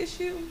fix-it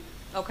issue.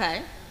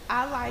 Okay.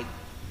 I like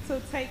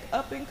to take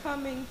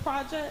up-and-coming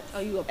projects. Oh,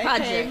 you a aka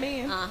project?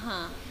 men,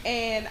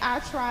 and I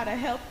try to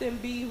help them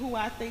be who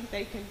I think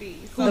they can be.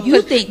 So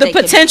You think the they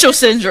could- potential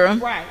syndrome.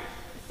 right.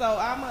 So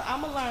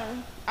I'm a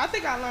learn. I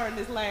think I learned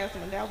this last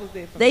one. That was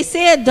it for They me.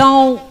 said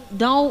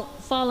don't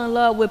fall in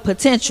love with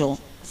potential.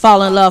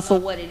 Fall in love for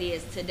what it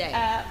is today.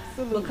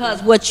 Absolutely.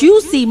 Because what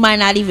you see might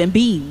not even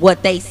be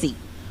what they see.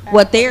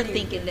 What they're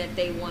thinking that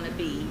they want to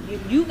be.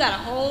 You got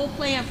a whole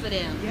plan for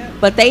them, Yep.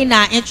 but they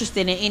not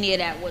interested in any of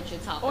that what you're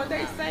talking Or about.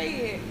 they say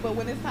it, but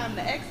when it's time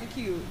to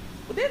execute.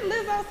 Well, didn't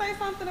Lizzo say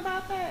something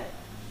about that?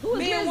 Who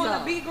is Men want Lizzo?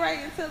 to be great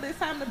until it's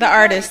time to be The great.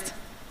 artist.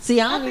 See,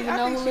 I I don't think- even I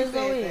know think who she Lizzo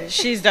said is. that.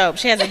 She's dope.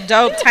 She has a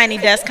dope Tiny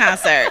Desk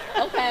concert.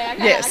 Okay, I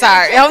got Yeah,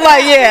 sorry. I'm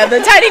like, yeah,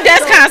 the Tiny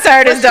Desk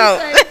concert is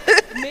dope.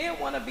 Men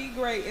want to be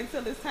great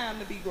until it's time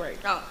to be great.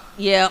 Oh,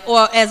 yeah,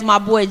 or as my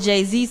boy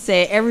Jay-Z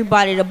said,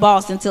 everybody the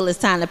boss until it's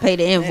time to pay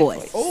the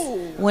invoice. Ooh.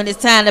 When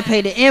it's time to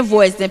pay the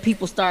invoice, then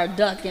people start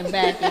ducking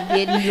back and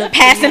getting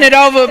Passing it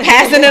over,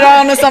 passing it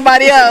on to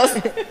somebody else.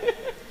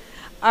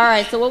 All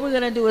right, so what we're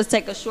going to do is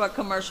take a short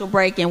commercial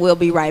break, and we'll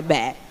be right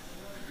back.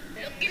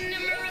 Look in the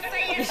mirror,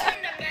 say yes, I'm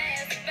the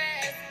best,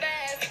 best,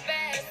 best,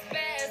 best,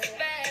 best,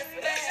 best,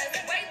 best.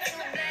 Wait till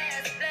the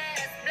blast,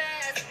 blast,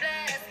 blast,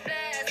 blast,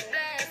 blast,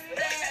 blast,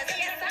 blast.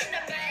 Yes, I'm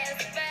the best,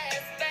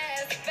 best,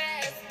 best,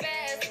 best,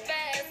 best,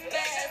 best,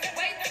 best.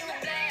 Wait till the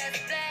blast,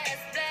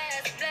 blast,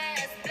 blast,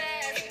 blast,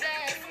 blast,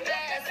 blast,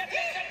 blast.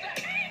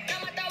 No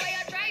matter what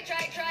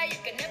you try, you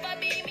can never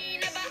be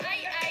me, never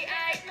I.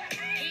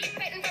 Keep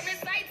petting from the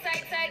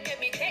side, let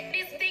me take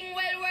this thing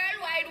well,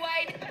 worldwide,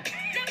 wide.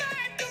 Never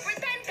had to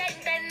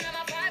pretend, I'm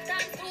a 5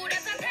 times 2,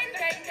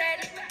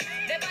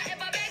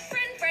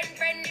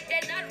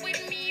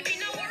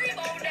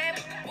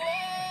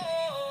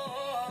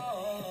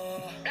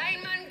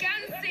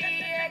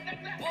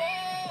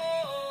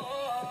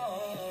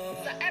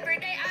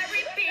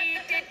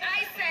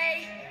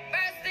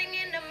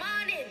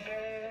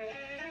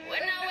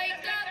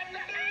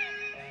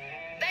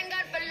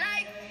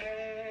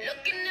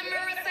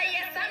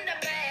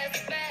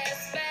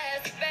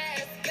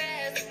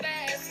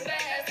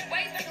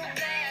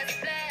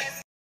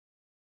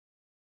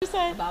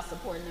 about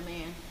supporting the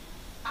man?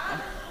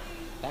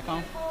 Back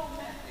on.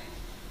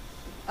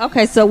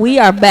 Okay, so we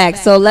are back.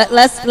 So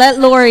let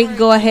Lori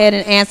go ahead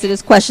and answer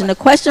this question. The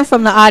question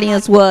from the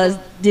audience was,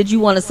 did you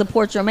want to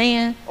support your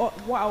man? Or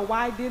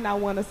why didn't I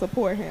want to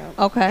support him?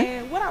 Okay.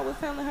 And what I was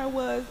telling her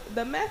was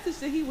the message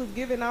that he was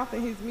giving off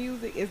in his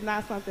music is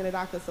not something that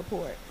I could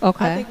support.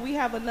 Okay. I think we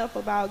have enough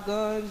about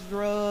guns,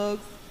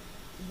 drugs,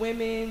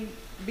 women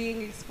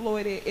being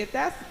exploited. If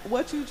that's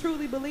what you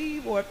truly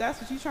believe, or if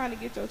that's what you're trying to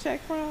get your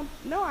check from,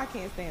 no, I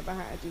can't stand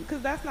behind you,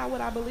 because that's not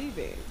what I believe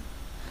in.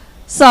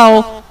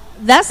 So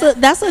that's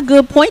a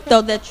good point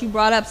though that you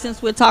brought up, since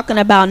we're talking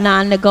about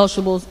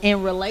non-negotiables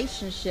in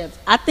relationships.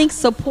 I think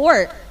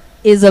support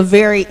is a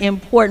very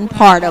important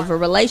part of a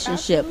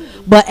relationship.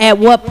 But at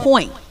what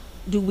point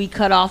do we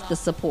cut off the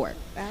support?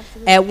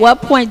 Absolutely. At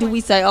what point do we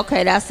say,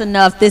 okay, that's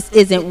enough, this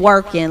isn't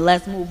working,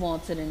 let's move on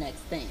to the next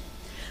thing?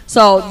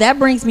 So that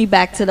brings me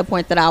back to the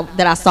point that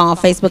I saw on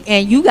Facebook,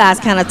 and you guys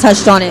kind of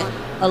touched on it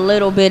a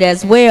little bit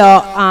as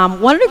well.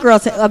 One of the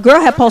girls, a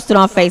girl had posted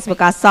on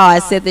Facebook, I saw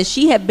it, said that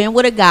she had been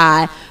with a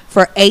guy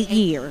for 8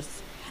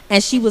 years,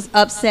 and she was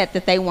upset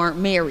that they weren't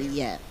married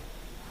yet.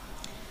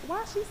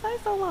 Why she stay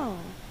so long?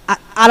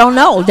 I don't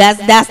know.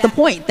 That's the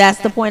point. That's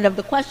the point of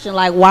the question.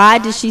 Like, why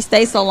did she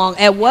stay so long?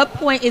 At what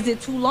point is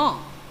it too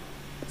long?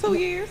 2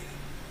 years.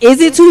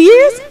 Is it 2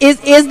 years?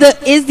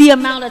 Is the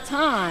amount of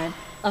time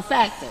a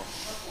factor?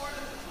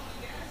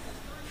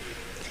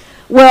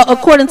 Well,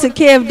 according to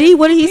Kev D,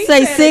 what did he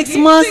say? said 6 it-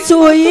 months 6 to a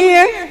months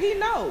year He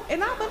know,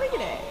 and I believe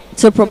that.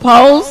 to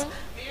propose?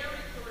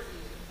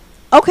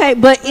 Okay,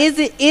 but is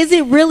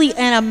it really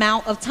an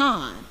amount of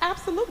time?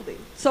 Absolutely.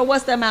 So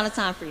what's the amount of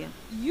time for you?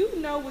 You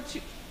know what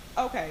you.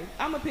 Okay,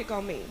 I'm gonna pick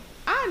on me.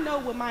 I know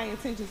what my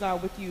intentions are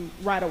with you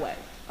right away,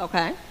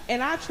 Okay.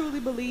 and I truly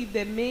believe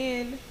that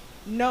men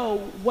know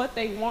what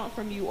they want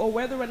from you, or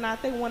whether or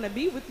not they want to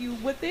be with you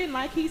within,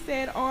 like he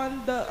said,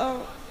 on the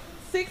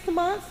 6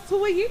 months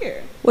to a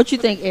year. What you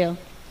think, Elle?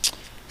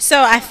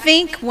 So I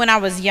think when I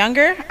was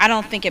younger, I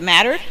don't think it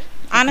mattered,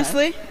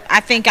 honestly. I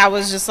think I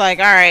was just like,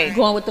 all right,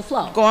 Going with the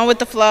flow. going with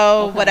the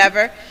flow, Okay.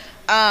 whatever.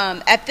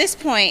 At this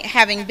point,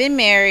 having been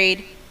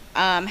married,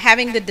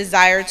 having the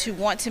desire to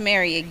want to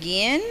marry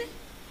again,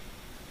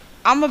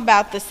 I'm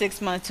about the 6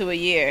 months to a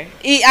year.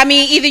 I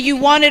mean, either you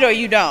want it or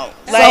you don't.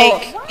 Like,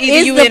 So either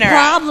is you the in or out.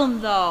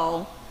 problem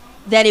though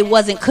that it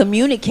wasn't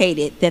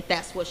communicated that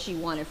that's what she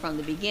wanted from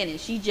the beginning?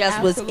 She just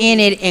was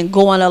in it and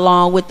going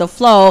along with the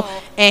flow,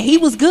 and he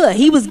was good.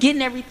 He was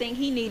getting everything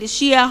he needed.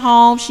 She at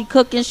home, she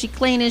cooking, she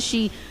cleaning,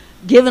 she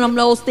giving him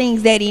those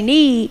things that he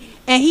need,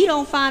 and he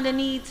don't find a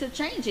need to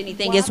change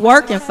anything. It's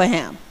working for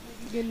him.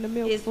 Getting the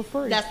milk It's- for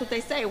free. That's what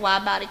they say. Why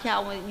buy the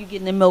cow when you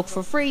getting the milk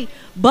for free?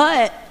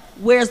 But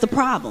where's the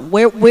problem?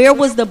 Where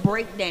was the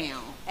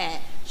breakdown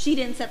at? She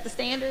didn't set the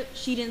standard.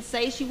 She didn't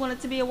say she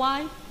wanted to be a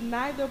wife.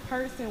 Neither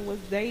person was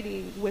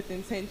dating with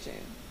intention.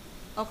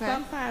 Okay.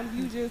 Sometimes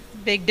you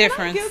just Big And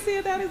difference. I'm guilty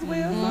of that as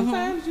well.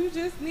 Sometimes you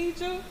just need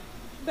your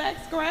back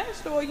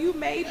scratched, or you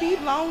may be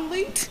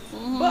lonely.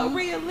 But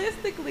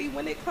realistically,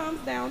 when it comes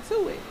down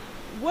to it,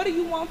 what do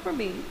you want from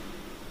me?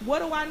 What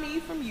do I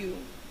need from you?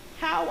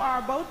 How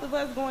are both of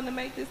us going to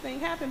make this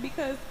thing happen?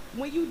 Because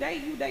when you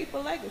date for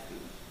legacy.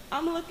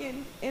 I'm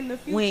looking in the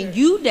future. When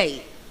you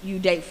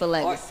date for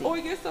legacy. or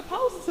you're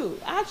supposed to.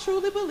 I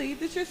truly believe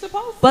that you're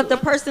supposed to. But the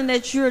person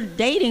that you're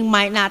dating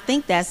might not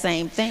think that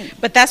same thing.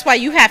 But that's why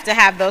you have to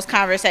have those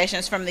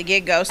conversations from the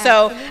get-go.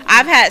 So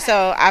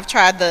I've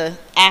tried the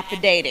app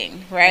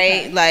dating,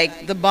 right? Okay.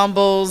 Like the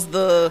Bumbles,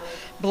 the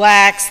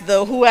Blacks,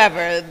 the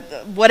whoever,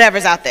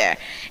 whatever's out there.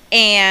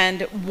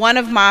 And one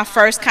of my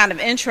first kind of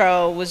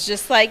intro was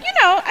just like,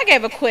 I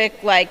gave a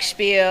quick like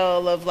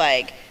spiel of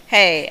like,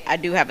 hey, I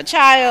do have a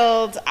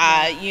child.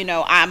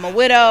 I'm a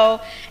widow.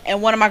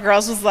 And one of my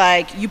girls was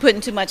like, you putting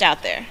too much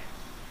out there.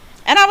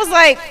 And I was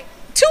like,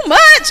 too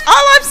much?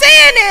 All I'm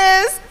saying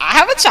is I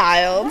have a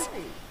child.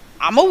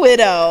 I'm a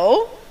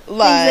widow.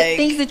 Like,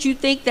 Things that you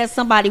think that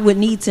somebody would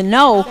need to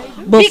know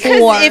before.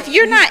 because if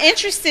you're not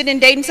interested in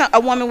dating a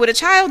woman with a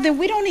child, then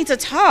we don't need to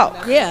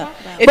talk. Yeah,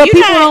 If but you're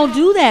people not- don't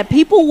do that.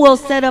 People will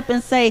set up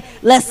and say,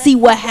 "Let's see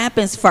what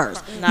happens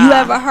first." Nah, You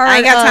ever heard? I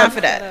ain't got of- time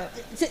for that.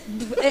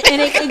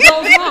 And it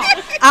goes wrong.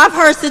 I've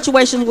heard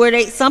situations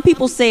where some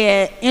people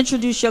said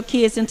introduce your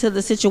kids into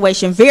the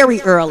situation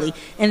very early,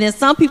 and then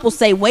some people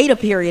say wait a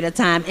period of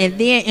time and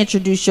then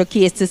introduce your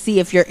kids to see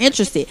if you're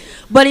interested.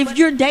 But if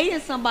you're dating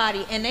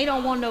somebody and they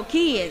don't want no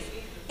kids,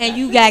 and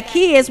you got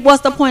kids,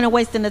 what's the point of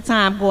wasting the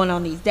time going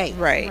on these dates?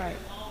 Right.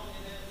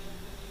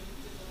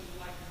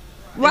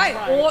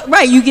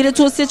 Right. You get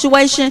into a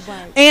situation,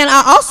 and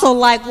I also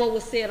like what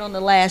was said on the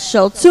last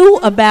show too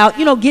about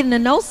getting to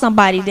know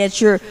somebody that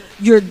you're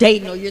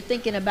dating or you're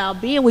thinking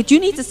about being with. You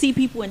need to see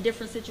people in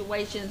different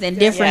situations and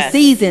different Yes.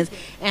 seasons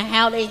and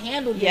how they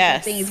handle different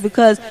Yes. things,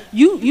 because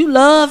you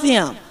love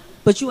him,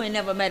 but you ain't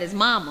never met his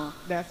mama.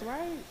 That's right.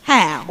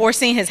 How? Or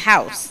seeing his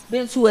house.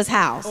 Been to his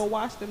house, Or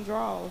wash them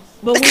drawers.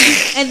 but when you,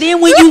 and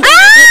then when you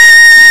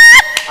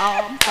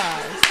Oh, I'm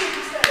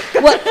sorry.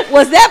 What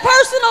was that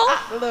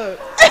personal? Look,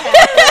 I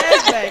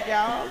had flashback,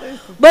 y'all.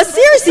 Listen. But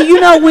seriously,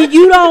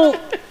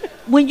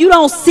 when you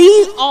don't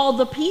see all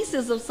the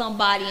pieces of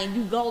somebody and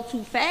you go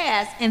too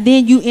fast and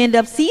then you end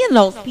up seeing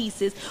those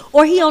pieces,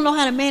 or he don't know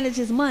how to manage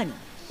his money.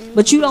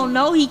 But you don't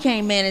know he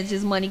can't manage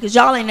his money because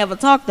y'all ain't never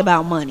talked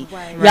about money.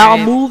 Right. Y'all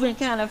Right. moving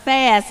kind of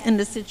fast in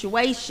the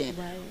situation.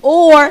 Right.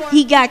 Or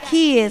he got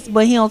kids,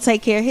 but he don't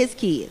take care of his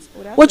kids.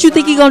 Well, that's What you a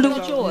think he gonna do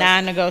with yours?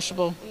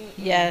 Non-negotiable.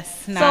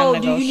 Yes, So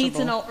non-negotiable. do you need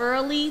to know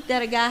early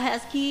that a guy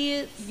has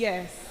kids?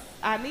 Yes,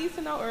 I need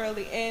to know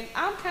early, and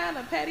I'm kind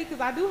of petty because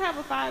I do have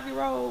a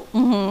 5-year-old.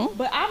 Mm-hmm.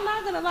 But I'm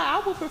not gonna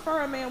lie, I would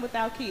prefer a man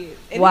without kids.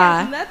 It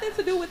Why? has nothing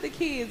to do with the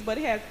kids, but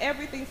it has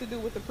everything to do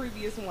with the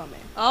previous woman.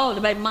 Oh,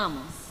 the baby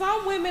mama.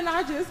 Some women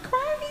are just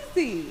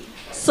crazy.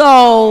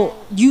 So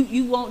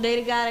you won't date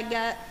a guy that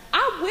got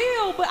I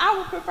will, but I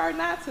would prefer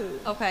not to.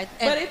 okay.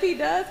 But if he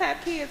does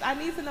have kids, I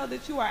need to know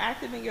that you are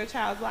active in your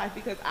child's life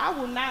because I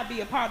will not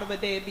be a part of a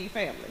deadbeat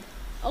family.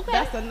 okay.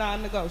 That's a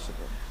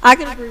non-negotiable. I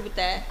can agree with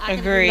that. I can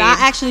agree with Agreed. that.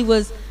 I actually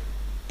was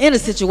in a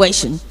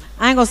situation.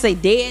 I ain't gonna say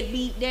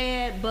deadbeat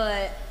dad,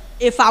 but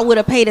if I would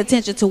have paid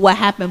attention to what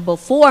happened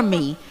before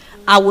me,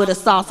 I would have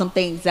saw some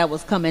things that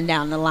was coming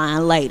down the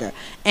line later.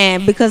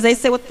 And because they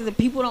say what the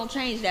people don't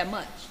change that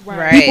much.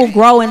 Right. People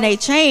grow and they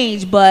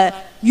change, but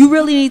you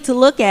really need to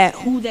look at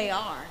who they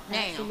are now,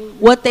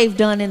 what they've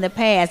done in the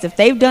past. If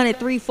they've done it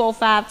 3, 4,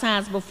 5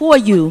 times before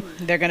you,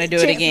 They're gonna do it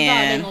chances are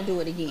again. they're gonna do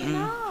it again.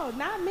 No,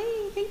 not me.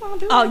 He won't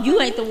do Oh, that.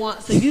 you ain't the one.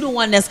 So you the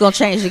one that's gonna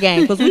change the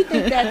game because we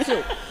think that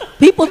too.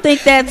 People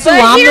think that too.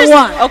 But I'm here's- the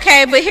one.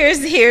 Okay, but here's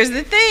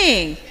the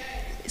thing.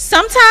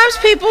 Sometimes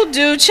people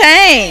do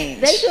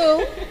change. They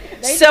do.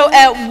 So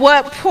at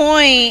what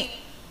point?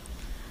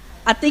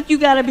 I think you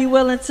got to be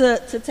willing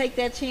to take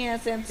that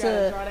chance and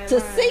gotta draw that to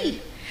line.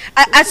 see.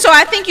 So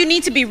I think you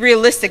need to be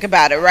realistic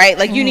about it, right?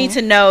 Like you need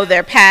to know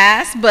their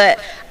past, but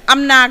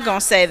I'm not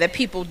gonna say that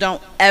people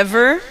don't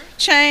ever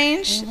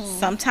change.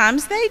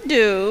 Sometimes they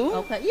do.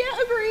 Okay.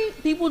 Yeah,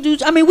 agreed. People do.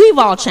 I mean, we've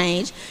all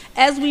changed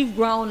as we've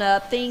grown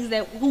up. Things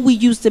that who we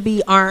used to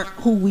be aren't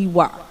who we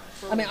were.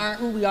 I mean, aren't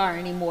who we are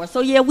anymore.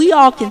 So yeah, we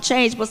all can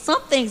change, but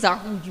some things are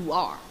who you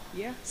are.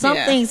 Yeah. Some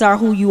Yeah. things are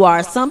who you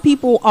are. Some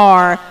people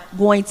are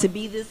going to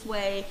be this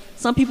way.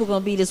 Some people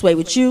going to be this way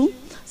with you.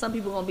 Some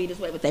people going to be this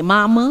way with their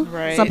mama.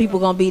 Right. Some people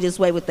going to be this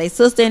way with their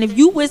sister. And if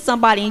you with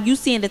somebody and you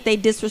seeing that they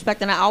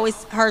disrespect, and I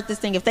always heard this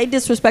thing, if they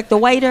disrespect the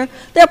waiter,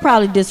 they'll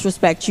probably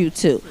disrespect you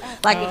too.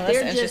 Like Oh, if that's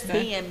they're just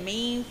interesting. being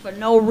mean for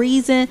no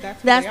reason,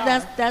 That's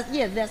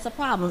who that's a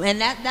problem.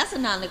 And that's a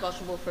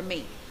non-negotiable for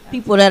me.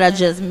 People that are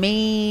just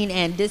mean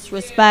and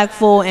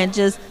disrespectful and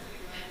just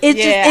it's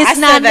I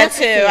not said that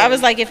necessary. too. I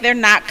was like, if they're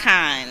not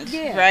kind,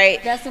 Yeah,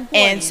 right? that's important.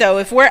 And so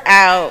if we're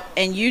out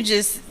and you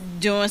just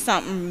doing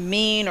something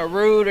mean or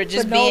rude or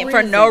just For no being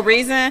for no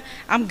reason,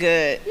 I'm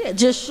good. Yeah,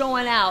 just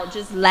showing out,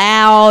 just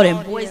loud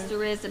and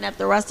boisterous and at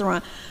the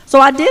restaurant. So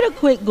I did a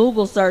quick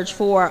Google search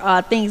for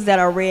things that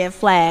are red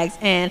flags,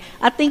 and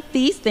I think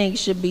these things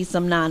should be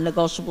some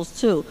non-negotiables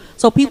too.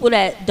 So people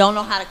that don't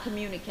know how to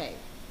communicate,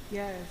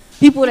 Yes.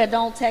 people that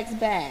don't text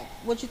back.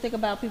 What you think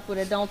about people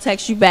that don't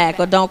text you back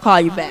or don't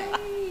call you back?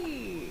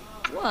 Hey,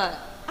 What?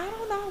 I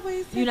don't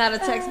always. You not a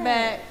text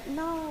back?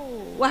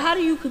 No. Well, how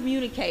do you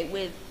communicate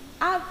with?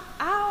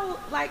 I'll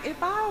like if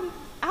I'll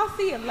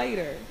see it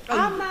later. Oh,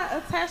 I'm not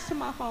attached to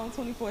my phone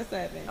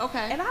 24/7.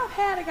 Okay. And I've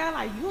had a guy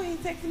like, you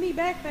ain't texting me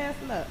back fast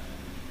enough.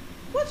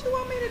 What you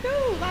want me to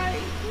do? Like,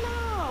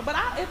 no. But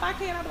if I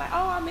can, I'll be like,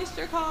 oh, I missed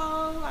your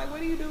call. Like, what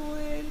are you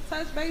doing?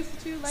 Touch base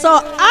with you later.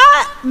 So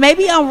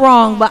maybe I'm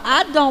wrong, but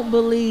I don't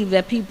believe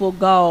that people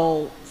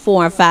go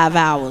 4 and 5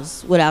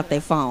 hours without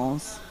their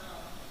phones.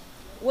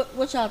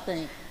 What y'all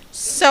think?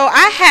 So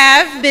I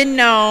have been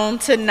known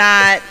to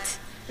not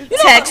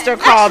text or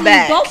call Actually,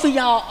 back. Both of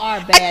y'all are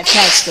bad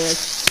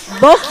texters.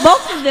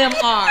 both of them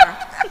are,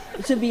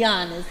 to be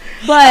honest.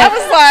 I But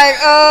was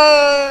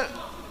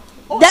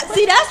like,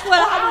 that's what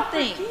I would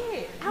think.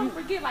 I'll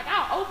forget. Like,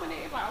 I'll open it.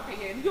 It's like,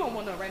 okay, yeah, you don't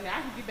want nothing right now.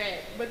 I can get back.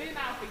 But then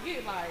I'll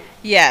forget, like.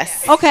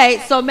 yes. Okay,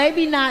 so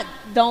maybe not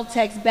don't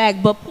text back,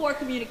 but poor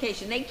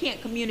communication. They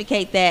can't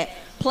communicate that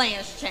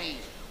plans change.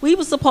 We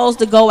were supposed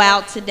to go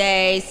out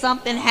today.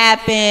 Something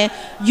happened.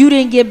 You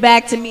didn't get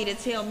back to me to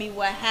tell me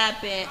what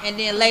happened. And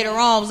then later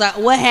on, was like,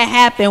 what had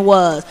happened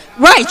was,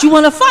 right, you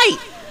want to fight.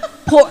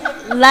 Poor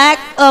lack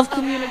of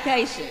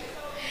communication.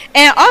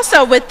 And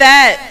also with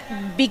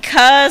that,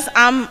 because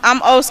I'm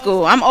old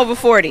school, I'm over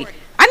 40.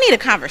 I need a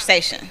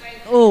conversation.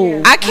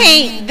 Oh, I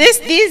can't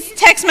these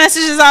text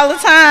messages all the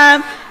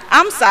time.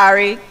 I'm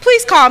sorry.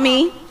 Please call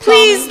me.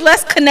 Please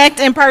let's connect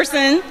in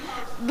person.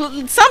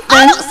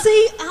 Something.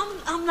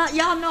 I'm not.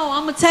 Y'all know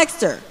I'm a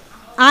texter.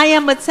 I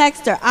am a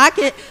texter.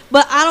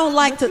 But I don't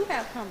like But to. you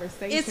have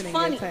conversation It's in your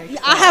funny. text.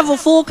 I have a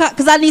full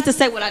because I need to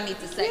say what I need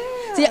to say.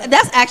 Yeah. See,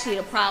 that's actually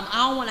the problem.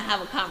 I don't want to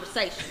have a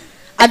conversation.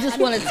 I just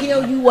want to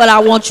tell you what I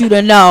want you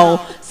to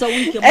know, so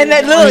we can. And move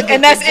then on look, get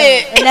and that's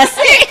this done. it. And that's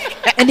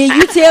it. And then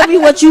you tell me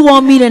what you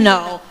want me to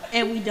know,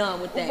 and we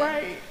done with that.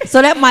 Right. So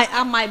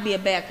I might be a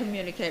bad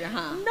communicator,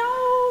 huh?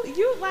 No,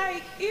 you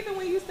like, even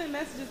when you send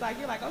messages, like,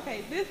 you're like,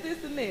 okay, this,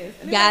 and this.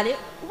 And it's Got like, it.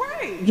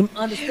 Right. You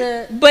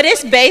understood? But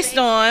it's based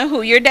on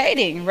who you're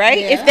dating, right?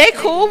 Yeah. If they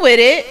cool with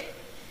it,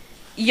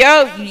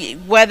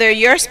 whether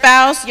your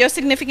spouse, your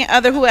significant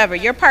other, whoever,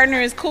 your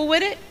partner is cool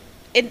with it,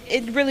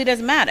 it really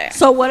doesn't matter.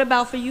 So what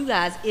about for you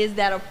guys? Is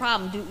that a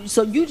problem?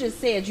 So you just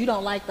said you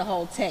don't like the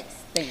whole text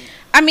thing.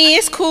 I mean,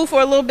 it's cool for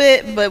a little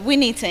bit, but we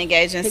need to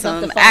engage in Pick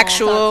up the some phone, talk to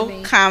actual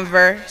me.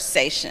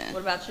 conversation.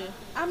 What about you?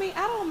 I mean,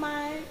 I don't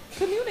mind.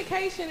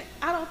 Communication,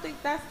 I don't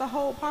think that's the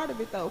whole part of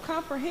it, though.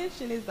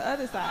 Comprehension is the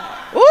other side.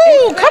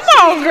 Ooh, come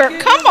on, Especially girl.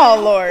 if Come you're-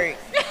 on, Lori.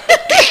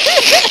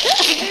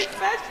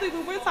 Especially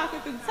when we're talking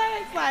through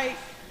text, like,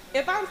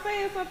 if I'm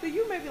saying something,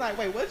 you may be like,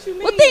 wait, what you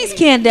mean? Well, things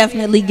can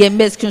definitely get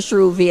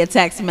misconstrued via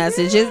text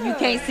messages. You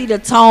can't see the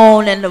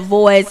tone and the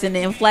voice and the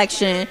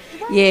inflection.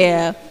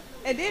 Yeah.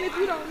 And then if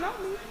you don't know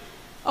me,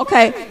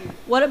 Okay.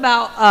 What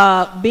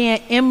about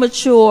being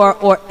immature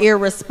or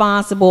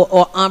irresponsible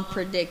or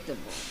unpredictable?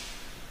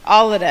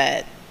 All of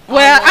that.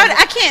 Well,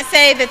 I can't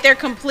say that they're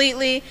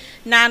completely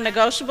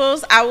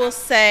non-negotiables. I will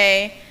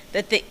say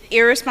that the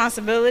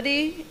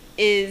irresponsibility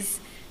is,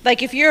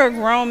 like, if you're a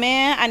grown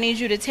man, I need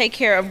you to take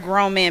care of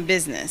grown man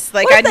business.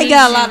 Like, What I if they need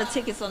got a you- lot of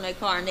tickets on their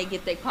car and they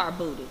get their car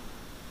booted?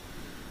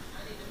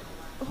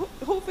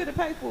 who finna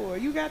pay for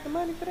it? You got the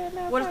money for that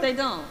now? What if sir? they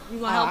don't? You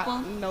gonna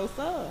help them? No,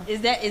 sir.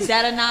 Is that a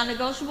That's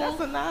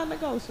non-negotiable? a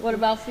non-negotiable. What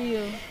about for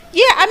you?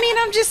 Yeah, I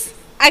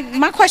mean,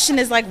 my question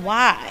is, like,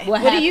 why?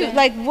 What do you,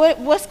 happened? like,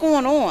 what's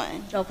going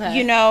on? Okay.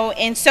 You know,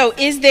 and so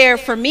is there,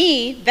 for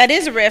me, that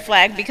is a red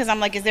flag, because I'm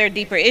like, is there a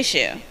deeper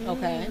issue?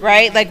 Okay.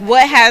 Right? Like,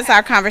 what has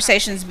our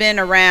conversations been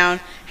around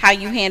how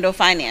you handle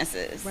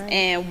finances? Right.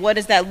 And what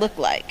does that look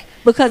like?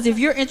 Because if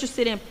you're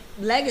interested in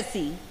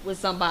legacy with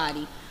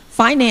somebody,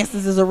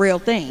 finances is a real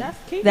thing.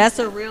 That's key. That's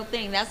a real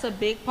thing. That's a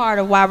big part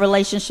of why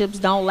relationships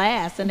don't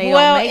last and they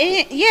Well, don't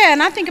make it. yeah,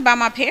 and I think about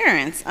my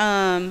parents.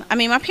 I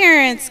mean, my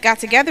parents got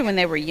together when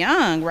they were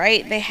young,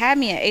 right? They had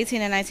me at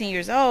 18 and 19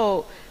 years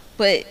old,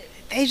 but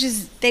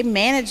they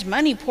managed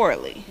money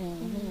poorly.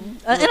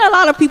 And a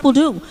lot of people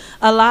do.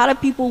 A lot of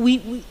people,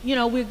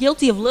 we're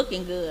guilty of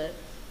looking good,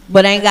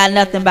 but ain't got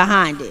nothing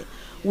behind it.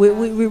 We're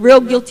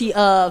real guilty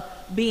of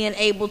being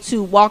able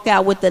to walk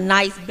out with a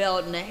nice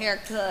belt and a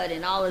haircut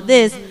and all of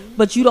this,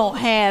 but you don't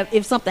have,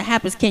 if something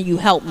happens, can you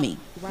help me?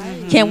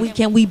 Right.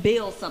 Can we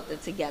build something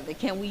together?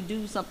 Can we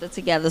do something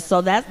together? So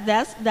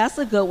that's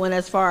a good one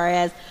as far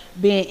as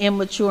being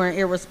immature and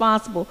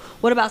irresponsible.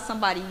 What about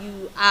somebody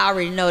I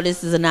already know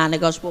this is a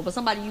non-negotiable, but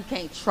somebody you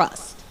can't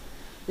trust.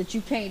 That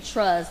you can't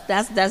trust,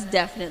 that's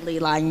definitely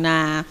like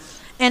nah.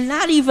 And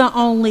not even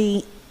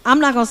only, I'm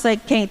not gonna say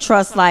can't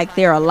trust like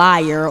they're a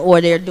liar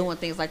or they're doing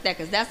things like that,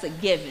 because that's a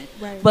given.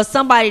 Right. But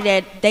somebody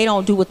that they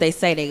don't do what they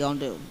say they're gonna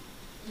do.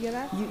 Yeah,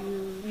 that's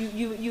huge.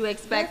 You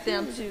expect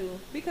them That's to. huge.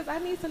 Because I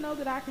need to know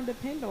that I can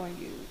depend on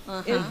you.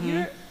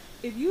 Uh-huh.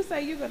 If you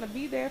say you're gonna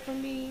be there for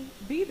me,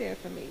 be there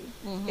for me.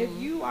 If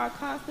you are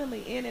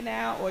constantly in and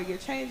out, or you're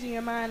changing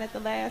your mind at the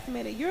last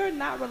minute, you're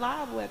not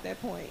reliable at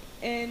that point,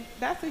 and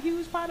that's a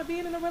huge part of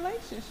being in a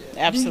relationship.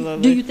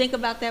 Absolutely. Do you think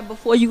about that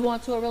before you go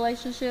into a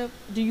relationship?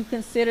 Do you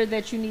consider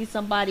that you need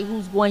somebody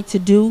who's going to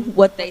do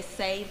what they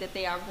say that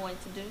they are going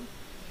to do?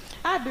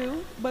 I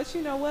do, but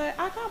you know what?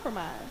 I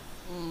compromise.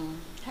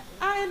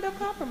 I end up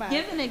compromising.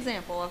 Give an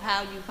example of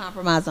how you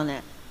compromise on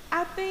that.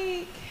 I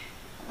think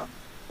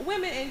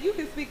women, and you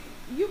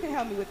can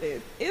help me with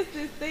this. It's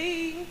this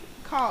thing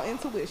called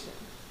intuition.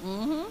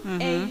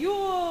 And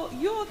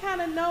you'll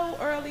kind of know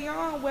early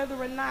on whether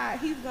or not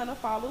he's gonna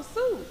follow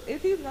suit,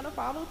 if he's gonna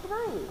follow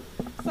through.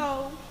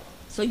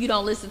 So you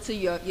don't listen to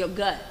your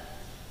gut.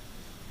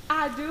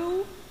 I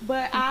do,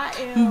 but I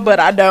am. But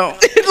I don't.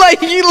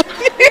 Like, you.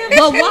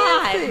 But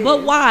why?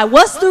 But why?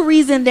 What's the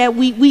reason that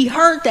we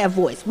heard that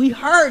voice? We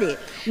heard it.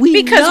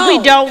 Because we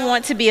know. don't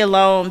want to be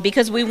alone,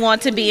 because we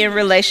want to be in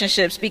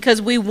relationships,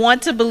 because we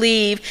want to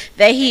believe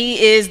that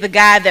he is the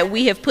guy that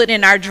we have put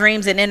in our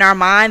dreams and in our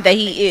mind that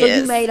he So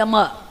is. you made him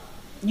up.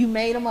 You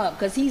made him up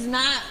because he's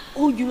not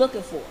who you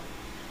looking for.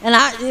 And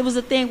it was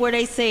a thing where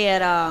they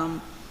said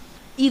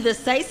either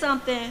say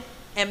something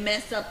and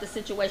mess up the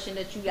situation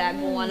that you got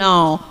going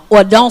on,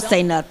 or don't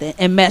say nothing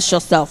and mess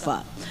yourself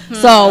up.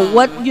 So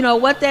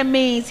what that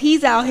means,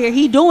 he's out here,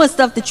 he doing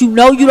stuff that you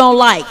know you don't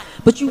like,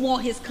 but you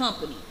want his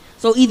company.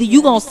 So either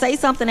you gonna say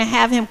something and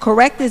have him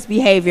correct his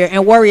behavior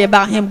and worry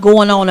about him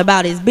going on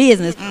about his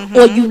business,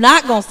 or you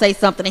not gonna say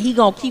something and he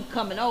gonna keep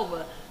coming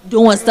over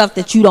doing stuff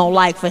that you don't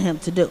like for him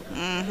to do.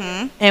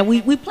 And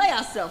we play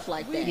ourselves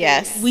like that.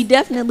 Yes. We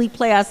definitely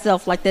play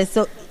ourselves like that.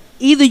 So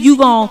either you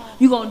gonna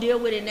deal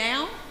with it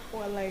now,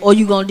 Or later. or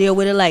you gonna deal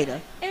with it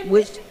later. And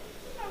Which you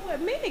know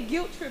what? Men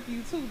guilt trip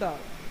you too, though.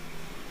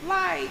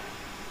 Like,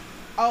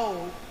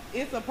 oh,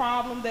 it's a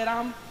problem that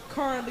I'm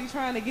currently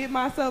trying to get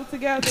myself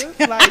together.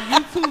 Like, you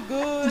too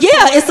good. yeah,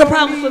 to it's a wait on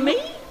problem for me.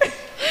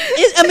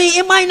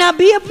 It might not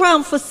be a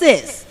problem for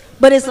sis,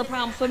 but it's a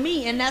problem for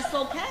me, and that's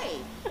okay.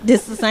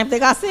 This is the same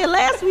thing I said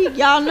last week.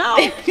 Y'all know.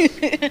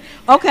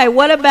 Okay,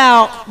 what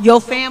about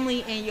your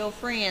family and your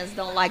friends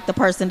don't like the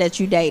person that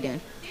you dating?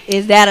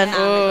 Is that a Oh,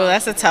 non-negotiable?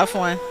 that's a tough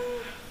one.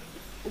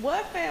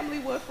 What family,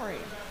 what friend?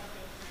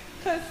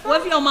 Cause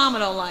What if your mama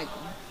don't like him?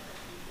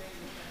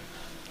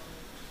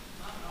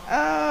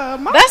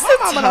 my That's a mama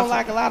tough don't one.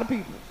 like a lot of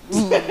people.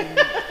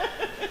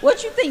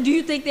 What you think? Do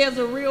you think there's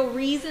a real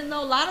reason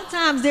though? A lot of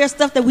times there's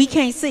stuff that we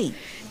can't see.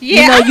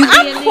 Yeah, know, you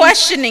I'm being these-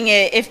 questioning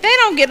it. If they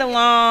don't get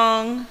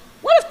along,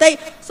 What if they?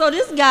 So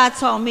this guy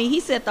told me. He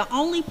said the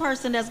only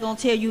person that's gonna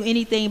tell you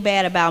anything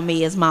bad about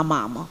me is my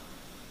mama.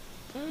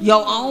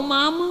 Your own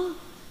mama.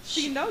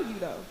 She know you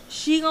though.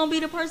 She gonna be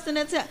the person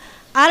that tell.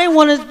 I didn't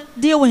want to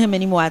deal with him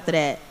anymore after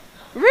that.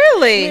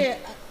 really? Yeah.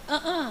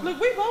 Look,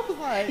 we both was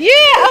like, Yeah,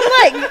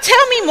 I'm like,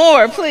 tell me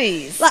more,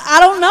 please. Like, I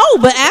don't know,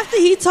 but after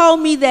he told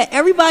me that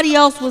everybody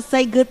else would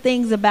say good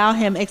things about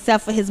him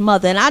except for his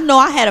mother, and I know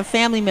I had a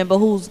family member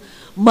whose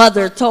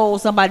mother told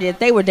somebody that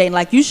they were dating,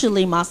 like, you should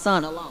leave my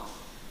son alone.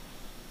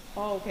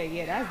 oh, okay,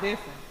 yeah, that's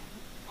different.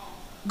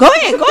 Go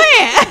ahead, go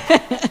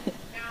ahead.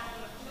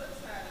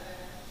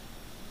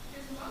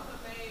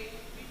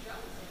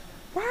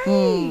 Right.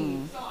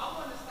 So I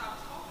wanted to stop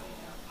talking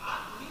to him.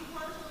 Me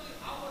personally,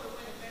 I would have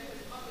went and met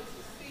his mother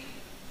to see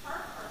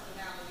her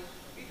personality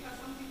because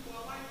some people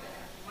are like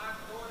that. My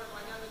daughter,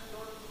 my youngest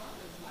daughter's mother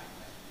is like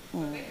that.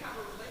 But they have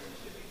a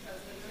relationship because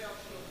they felt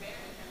she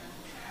abandoned him as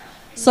a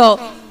child. So,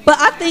 but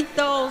I think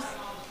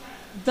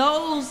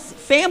those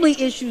family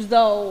issues,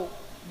 though,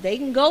 they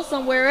can go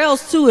somewhere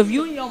else too. If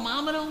you and your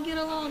mama don't get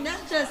along,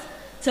 that's just,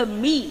 to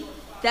me,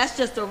 that's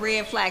just a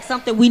red flag.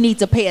 Something we need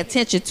to pay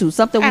attention to.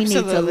 Something we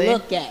Absolutely. need to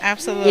look at.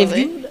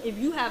 Absolutely. If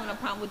you having a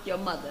problem with your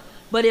mother,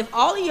 but if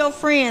all of your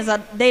friends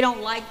they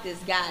don't like this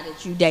guy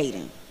that you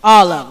dating,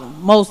 all of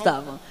them, most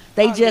of them,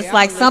 they Oh, just yeah,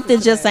 like I'm something listening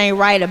to just that. ain't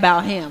right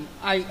about him.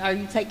 Are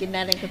you taking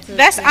that in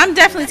consideration? I'm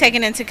definitely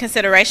taking into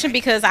consideration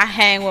because I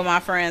hang with my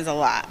friends a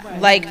lot.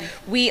 Like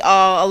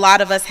a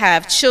lot of us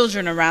have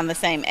children around the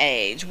same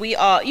age. We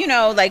all,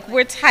 like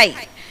we're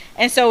tight.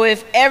 And so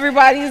if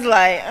everybody's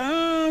like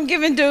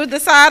giving dude the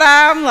side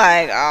eye, I'm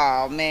like,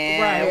 oh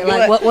man,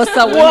 Right, like, what's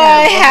up with him? What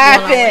What's going on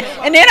happened? with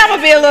him? And then I'm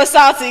gonna be a little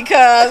salty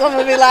because I'm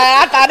gonna be like,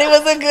 I thought he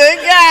was a good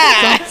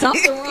guy.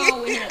 Something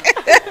wrong with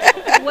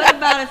him. What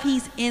about if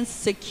he's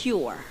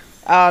insecure?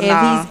 Oh If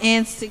no, he's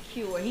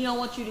insecure, he don't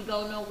want you to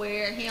go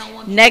nowhere. He don't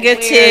want you to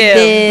negative, wear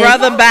this.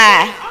 brother.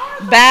 Bye,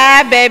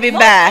 bye, baby,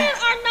 Most bye. men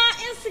are not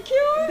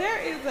insecure. There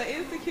is an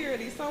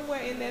insecurity somewhere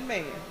in that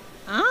man.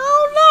 I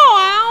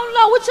don't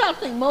know. What y'all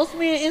think? Most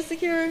men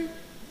insecure?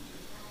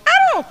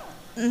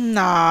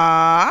 No,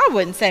 I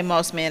wouldn't say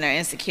most men are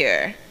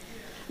insecure.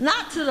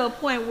 Not to the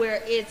point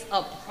where it's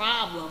a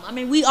problem. I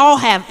mean, we all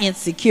have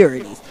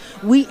insecurities.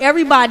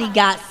 Everybody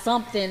got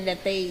something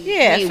that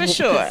they for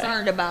sure.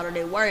 concerned about or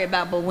they worry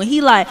about. But when he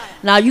like,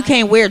 now you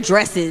can't wear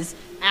dresses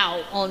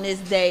out on this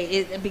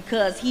day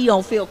because he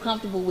don't feel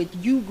comfortable with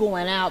you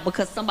going out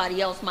because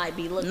somebody else might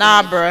be looking. Nah,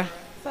 at you. bruh.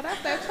 So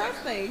that's that trust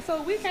thing.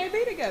 So we can't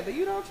be together.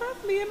 You don't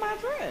trust me in my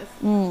dress.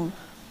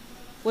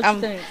 What you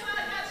think?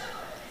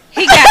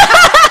 He got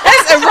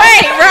that's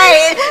right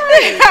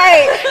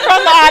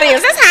from the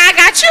audience. That's how I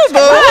got you,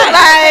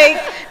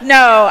 boo. Like,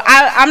 no,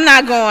 I'm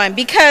not going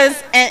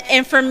because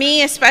and for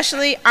me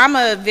especially, I'm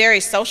a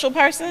very social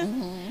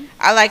person.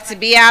 I like to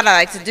be out. I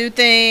like to do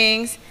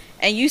things.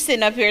 And you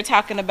sitting up here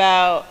talking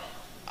about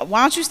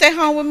why don't you stay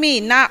home with me?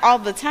 Not all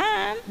the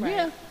time.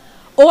 Yeah.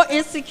 Or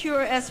insecure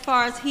as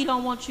far as he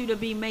don't want you to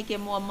be making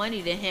more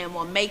money than him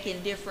or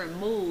making different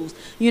moves.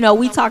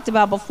 We talked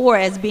about before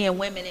as being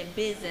women in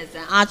business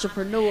and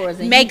entrepreneurs.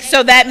 And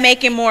So that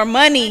making more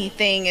money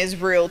thing is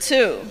real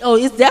too. Oh,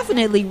 it's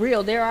definitely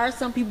real. There are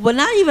some people, but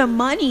not even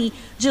money,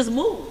 just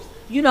moves.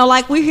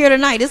 Like we're here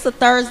tonight. It's a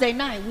Thursday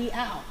night. We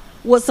out.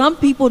 Well, some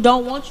people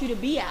don't want you to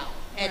be out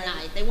at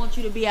night. They want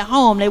you to be at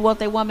home. They want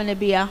their woman to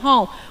be at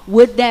home.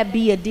 Would that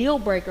be a deal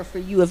breaker for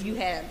you if you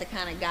had the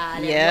kind of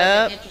guy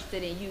that wasn't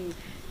interested in you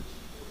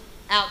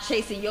out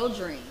chasing your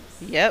dreams?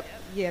 Yep.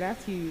 Yeah,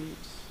 that's huge.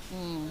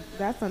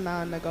 That's a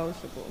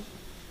non-negotiable.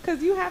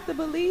 Because you have to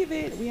believe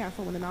it. We have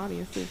someone in the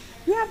audience too.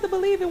 You have to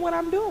believe in what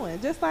I'm doing.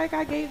 Just like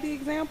I gave the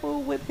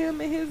example with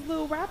him and his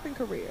little rapping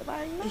career.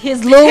 Like, no.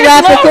 His little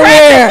rapping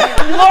career.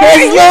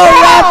 His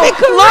little rapping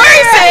career.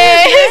 Lori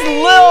said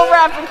his little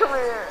rapping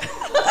career.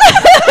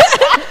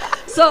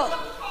 So,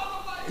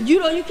 you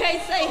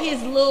can't say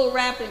his little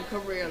rapping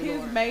career, His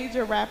Lord.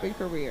 major rapping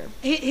career.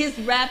 His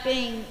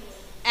rapping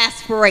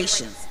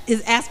aspirations.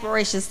 His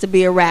aspirations to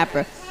be a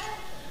rapper.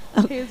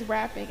 His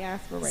rapping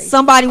aspirations.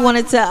 Somebody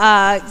wanted to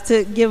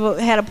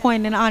had a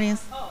point in the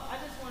audience. Oh, I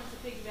just wanted to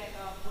piggyback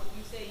off what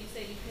you said. You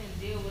said you couldn't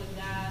deal with a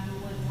guy who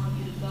wouldn't want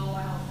you to go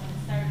out in a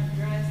certain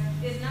dress.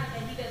 It's not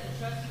that he doesn't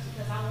trust you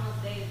because I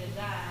once dated a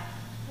guy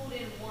who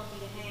didn't want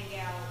me to hang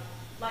out.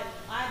 Like,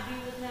 I be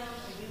with him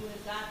and be with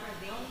his guy friends.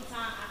 The only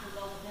time I could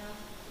go with him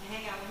and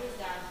hang out with his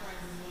guy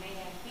friends is when they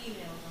had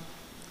females.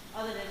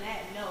 Other than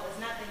that, no. It's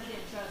not that he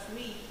didn't trust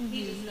me.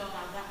 He just know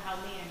how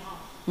men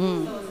are.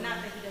 So it's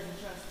not that he doesn't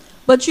trust me.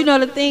 But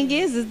the thing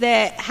is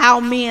that how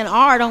men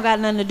are don't got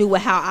nothing to do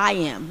with how I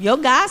am. Your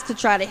guys could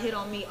try to hit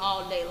on me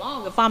all day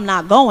long. If I'm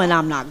not going,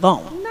 I'm not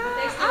going. But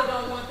they still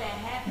don't want that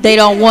happen. They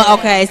don't want,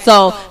 okay,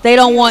 so they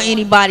don't want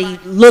anybody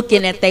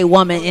looking at their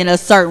woman in a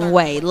certain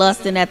way,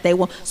 lusting at their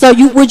woman. So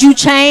would you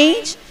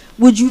change?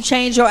 Would you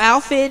change your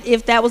outfit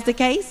if that was the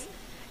case?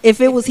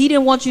 If it was, he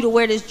didn't want you to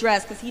wear this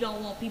dress because he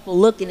don't want people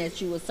looking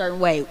at you a certain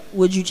way,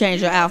 would you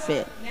change your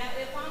outfit? Now,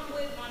 if I'm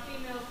with my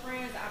female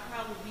friends, I'd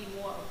probably be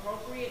more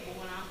appropriate, but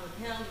when I'm with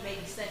him,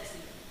 maybe sexy.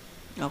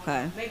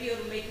 Okay. Maybe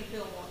it'll make him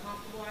feel more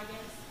comfortable, I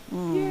guess.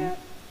 Yeah,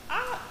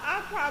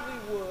 I probably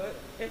would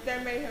if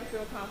that made him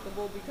feel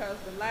comfortable, because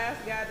the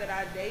last guy that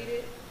I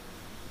dated,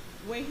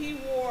 when he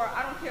wore,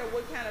 I don't care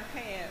what kind of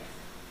pants,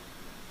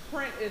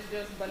 print is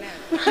just bananas.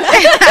 But it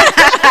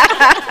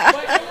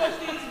was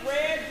these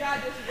red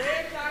joggers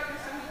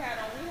that he had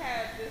on. We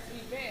had this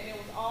event, and it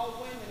was all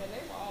women, and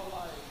they were all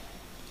like,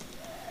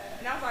 yeah.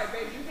 And I was like,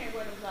 baby, you can't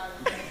wear them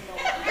joggers pants no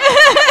more.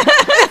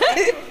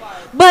 He was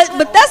like,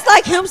 But that's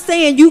like him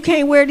saying you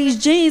can't wear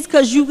these jeans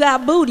because you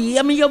got booty.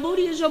 I mean, your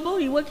booty is your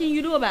booty. What can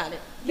you do about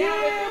it? now Yeah,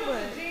 if it was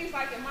but- the jeans,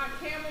 like if my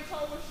camel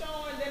toe was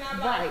showing, then I'd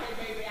be like, Right. okay,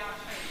 baby, I'll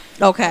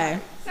change. Okay.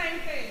 Same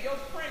thing, your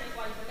print is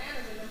like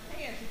bananas in them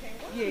pants, you can't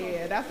wear them.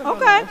 Yeah, that's a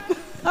Okay.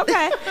 no-no.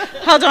 Okay.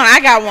 Hold on, I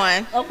got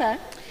one. Okay.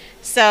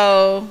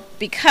 So,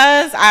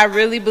 because I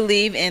really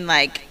believe in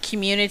like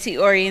community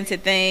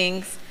oriented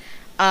things,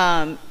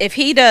 if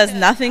he does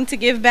nothing to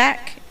give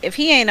back, if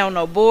he ain't on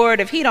no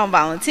board, if he don't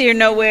volunteer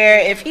nowhere,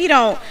 if he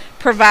don't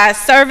provide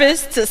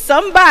service to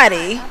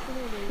somebody,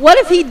 What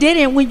if he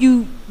didn't when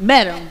you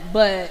met him,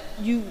 but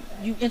you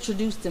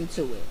introduced him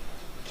to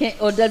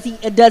it? Or does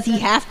he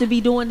have to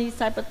be doing these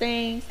type of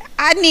things?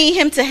 I need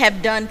him to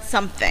have done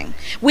something.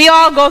 We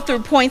all go through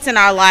points in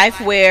our life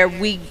where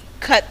we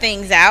cut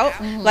things out.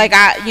 Like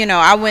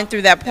I went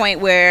through that point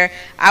where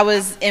I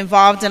was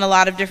involved in a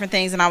lot of different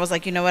things, and I was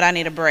like, you know what, I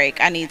need a break.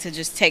 I need to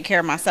just take care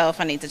of myself.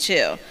 I need to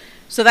chill.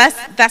 So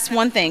that's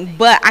one thing,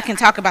 but I can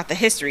talk about the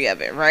history of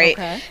it, right?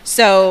 Okay.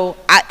 So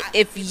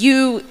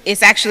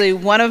it's actually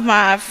one of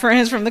my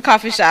friends from the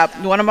coffee shop,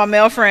 one of my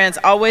male friends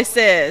always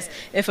says,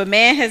 if a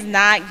man has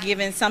not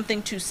given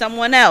something to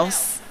someone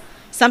else,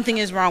 something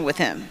is wrong with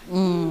him.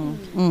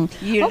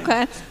 You know.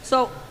 Okay.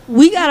 So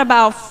we got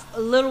about a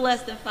little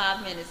less than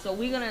 5 minutes. So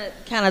we're going to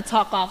kind of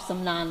talk off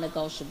some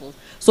non-negotiables.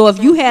 So if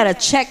you had a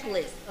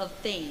checklist of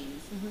things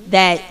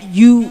that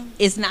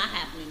it's not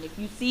happening, if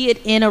you see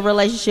it in a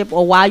relationship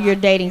or while you're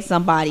dating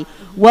somebody,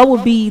 what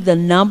would be the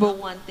number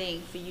one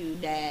thing for you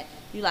that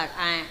you like,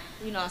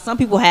 some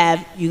people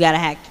you can't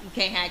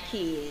have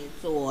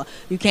kids, or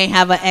you can't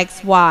have an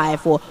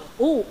ex-wife, or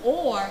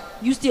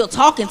you still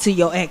talking to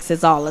your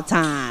exes all the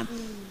time.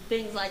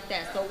 Things like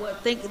that. So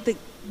think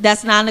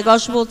that's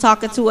non-negotiable,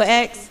 talking to an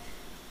ex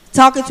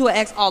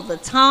all the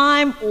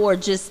time, or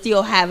just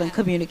still having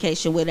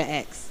communication with an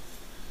ex?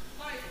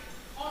 Like,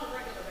 on a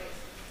regular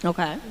basis.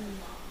 Okay.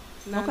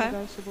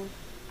 Non-negotiable.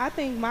 I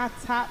think my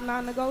top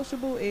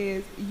non-negotiable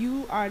is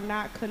you are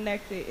not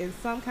connected in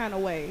some kind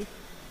of way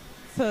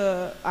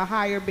to a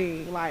higher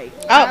being. Like,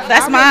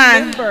 That's I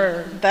mine.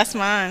 remember That's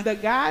mine. the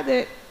guy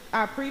that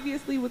I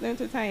previously was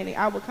entertaining,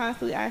 I would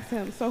constantly ask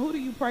him, so who do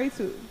you pray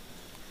to?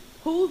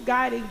 Who's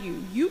guiding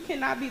you? You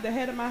cannot be the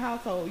head of my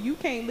household. You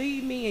can't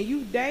lead me, and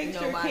you dang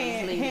sure Nobody's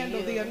can't leading handle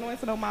you. the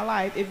anointing on my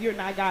life if you're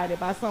not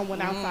guided by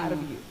someone outside of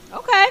you.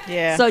 Okay.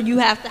 Yeah. So you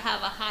have to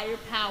have a higher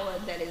power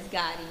that is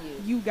guiding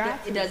you. You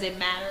got to. It doesn't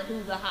matter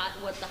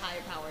what the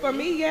higher power is. For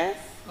me, yes.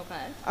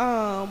 Okay.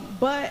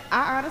 But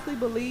I honestly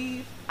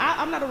believe,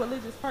 I'm not a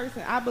religious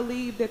person. I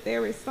believe that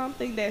there is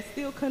something that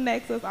still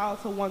connects us all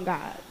to one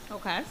God.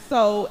 Okay.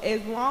 So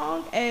as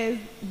long as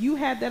you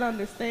have that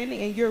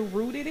understanding and you're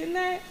rooted in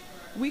that,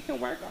 we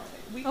can work on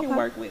it. We can Okay.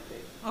 work with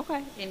it.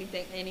 Okay.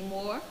 Any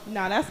more?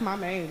 No, that's my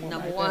main one.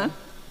 Number right one.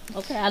 there.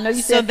 Okay. I know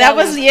you So said that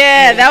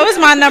was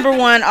my number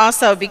one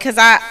also, because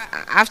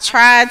I've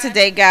tried to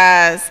date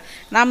guys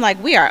and I'm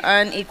like, we are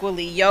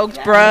unequally yoked,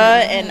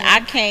 bruh, and I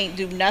can't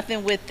do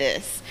nothing with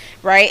this,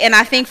 right? And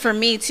I think for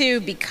me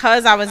too,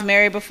 because I was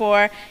married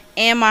before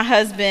and my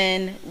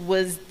husband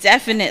was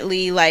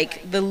definitely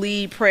like the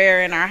lead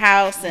prayer in our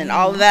house and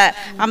all of that,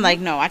 I'm like,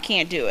 no, I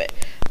can't do it.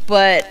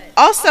 But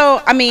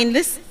also, I mean,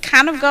 this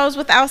kind of goes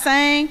without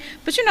saying,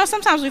 but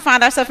sometimes we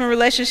find ourselves in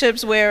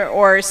relationships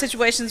or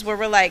situations where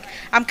we're like,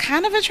 I'm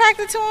kind of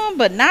attracted to him,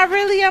 but not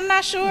really, I'm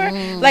not sure.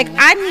 Like,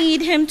 I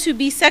need him to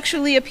be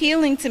sexually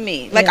appealing to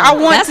me. Like, Yeah. I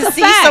want That's to a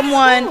see fact,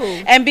 someone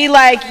too. and be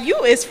like,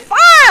 you is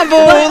fine, boo.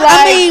 But, like,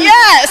 I mean,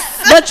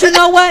 yes. But you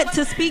know what?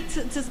 To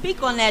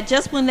speak on that,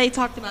 just when they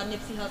talked about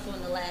Nipsey Hussle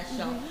in the last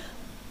show,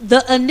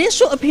 the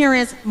initial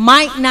appearance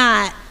might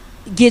not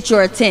get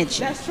your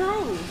attention. That's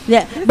true.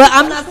 Yeah, but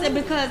I'm not saying,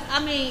 because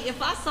I mean,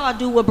 if I saw a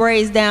dude with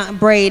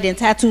braid and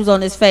tattoos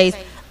on his face,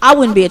 I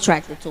wouldn't be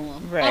attracted to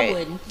him. I Right.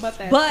 wouldn't. But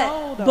that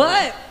soul, though.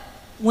 but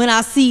when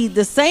I see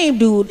the same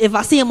dude, if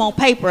I see him on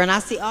paper and I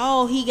see,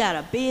 he got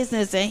a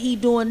business and he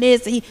doing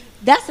this,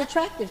 that's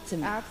attractive to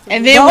me. Absolutely.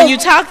 And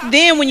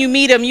then when you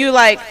meet him, you're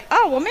like,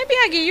 oh, well, maybe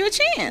I give you a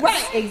chance.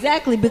 Right,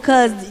 exactly,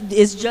 because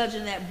it's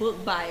judging that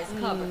book by its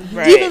cover.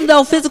 Right. Even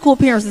though physical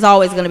appearance is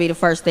always going to be the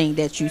first thing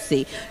that you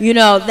see.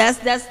 That's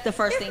the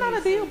first It's thing not you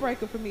a see. deal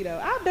breaker for me, though.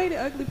 I've dated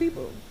ugly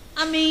people.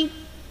 I mean,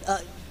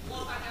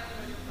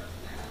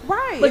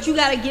 Right. But you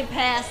gotta get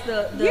past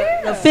the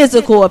Yeah.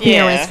 physical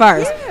appearance Yeah.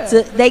 first. Yeah.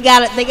 So they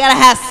gotta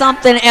have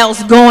something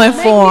else going Make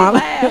me for them.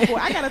 laugh. Well,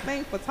 I got a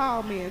thing for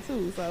tall men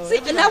too. So See,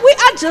 now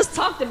I just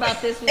talked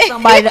about this with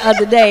somebody the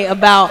other day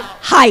about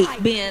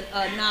height being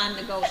a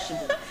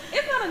non-negotiable.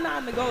 it's not a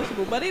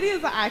non-negotiable, but it is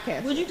an eye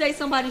catcher. Would you date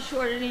somebody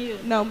shorter than you?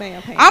 No,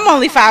 ma'am. I'm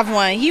only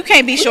 5'1". You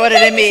can't be shorter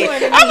than me. shorter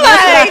than I'm me. like,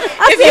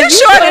 I if said, you're you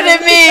shorter shorter than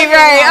than me, me,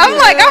 right? I'm something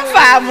like, wrong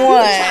I'm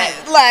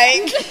 5'1".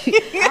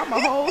 Like, I'm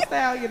a whole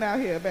stallion out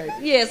here, baby.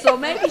 Yeah, so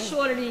maybe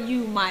shorter than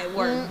you might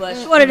work, but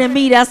shorter than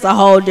me, that's a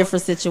whole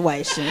different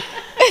situation.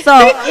 So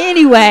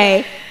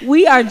anyway,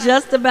 we are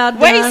just about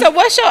done. wait, so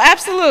what's your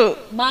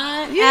absolute?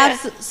 Mine, Yeah.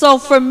 so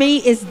for me,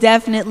 it's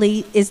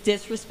definitely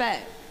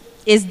disrespect.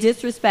 It's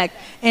disrespect,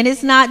 and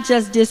it's not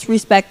just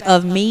disrespect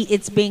of me.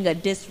 It's being a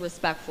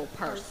disrespectful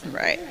person.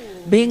 Right.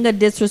 Being a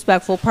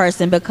disrespectful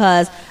person,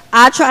 because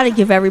I try to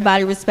give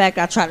everybody respect.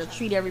 I try to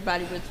treat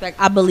everybody with respect.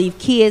 I believe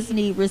kids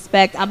need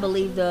respect. I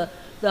believe the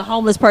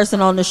homeless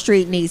person on the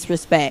street needs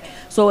respect.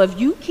 So if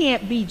you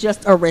can't be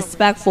just a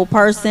respectful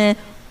person,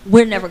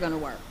 we're never gonna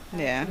work.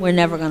 Yeah. We're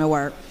never gonna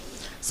work.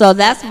 So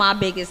that's my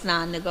biggest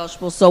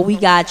non-negotiable. So you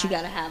gotta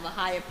have a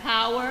higher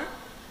power.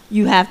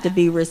 You have to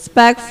be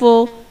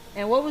respectful.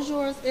 And what was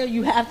yours?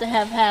 You have to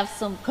have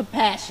some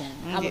compassion.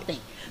 I would think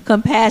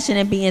compassion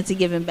and be into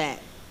giving back.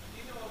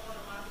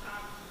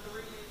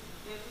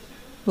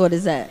 What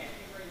is that?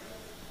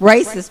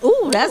 Racist.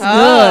 Ooh, that's good.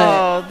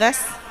 Oh,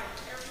 that's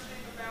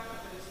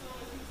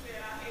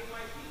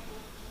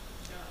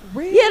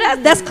Really? Yeah,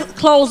 that's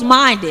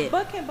closed-minded.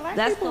 But can black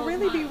That's people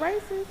really be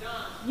racist?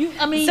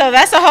 I mean, so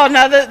that's a whole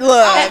nother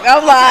look.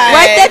 I'm like,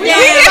 write that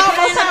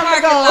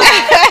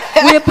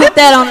down. We'll put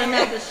that on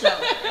another show.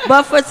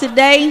 But for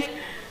today,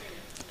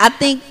 I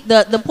think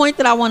the point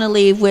that I want to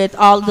leave with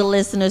all the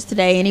listeners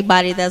today,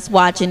 anybody that's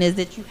watching, is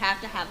that you have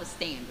to have a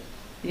standard.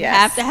 You Yes.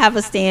 have to have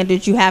a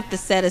standard. You have to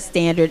set a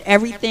standard.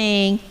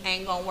 Everything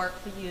ain't gonna work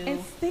for you.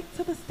 And stick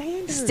to the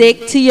standards.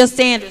 Stick to your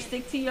standards.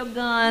 Stick to your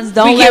guns.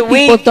 Don't we let get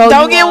people weak. throw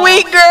Don't you get off.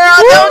 weak, girl.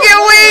 Don't get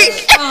weak.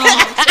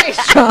 Stay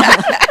strong.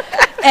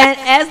 And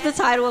as the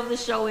title of the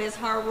show is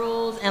Her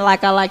Rules, and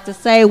like I like to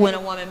say, when a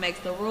woman makes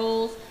the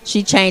rules,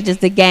 she changes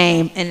the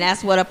game, and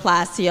that's what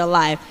applies to your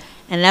life.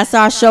 And that's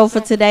our show for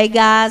today,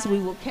 guys. We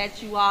will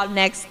catch you all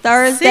next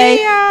Thursday.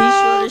 See ya. Be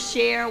sure to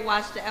share,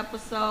 watch the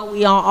episode.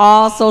 We on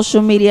all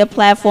social media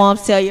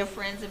platforms. Tell your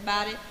friends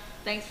about it.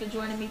 Thanks for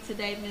joining me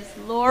today, Miss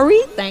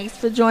Lori. Thanks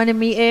for joining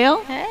me,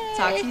 Elle. Hey.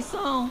 Talk to you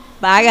soon.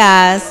 Bye,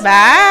 guys.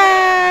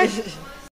 Bye.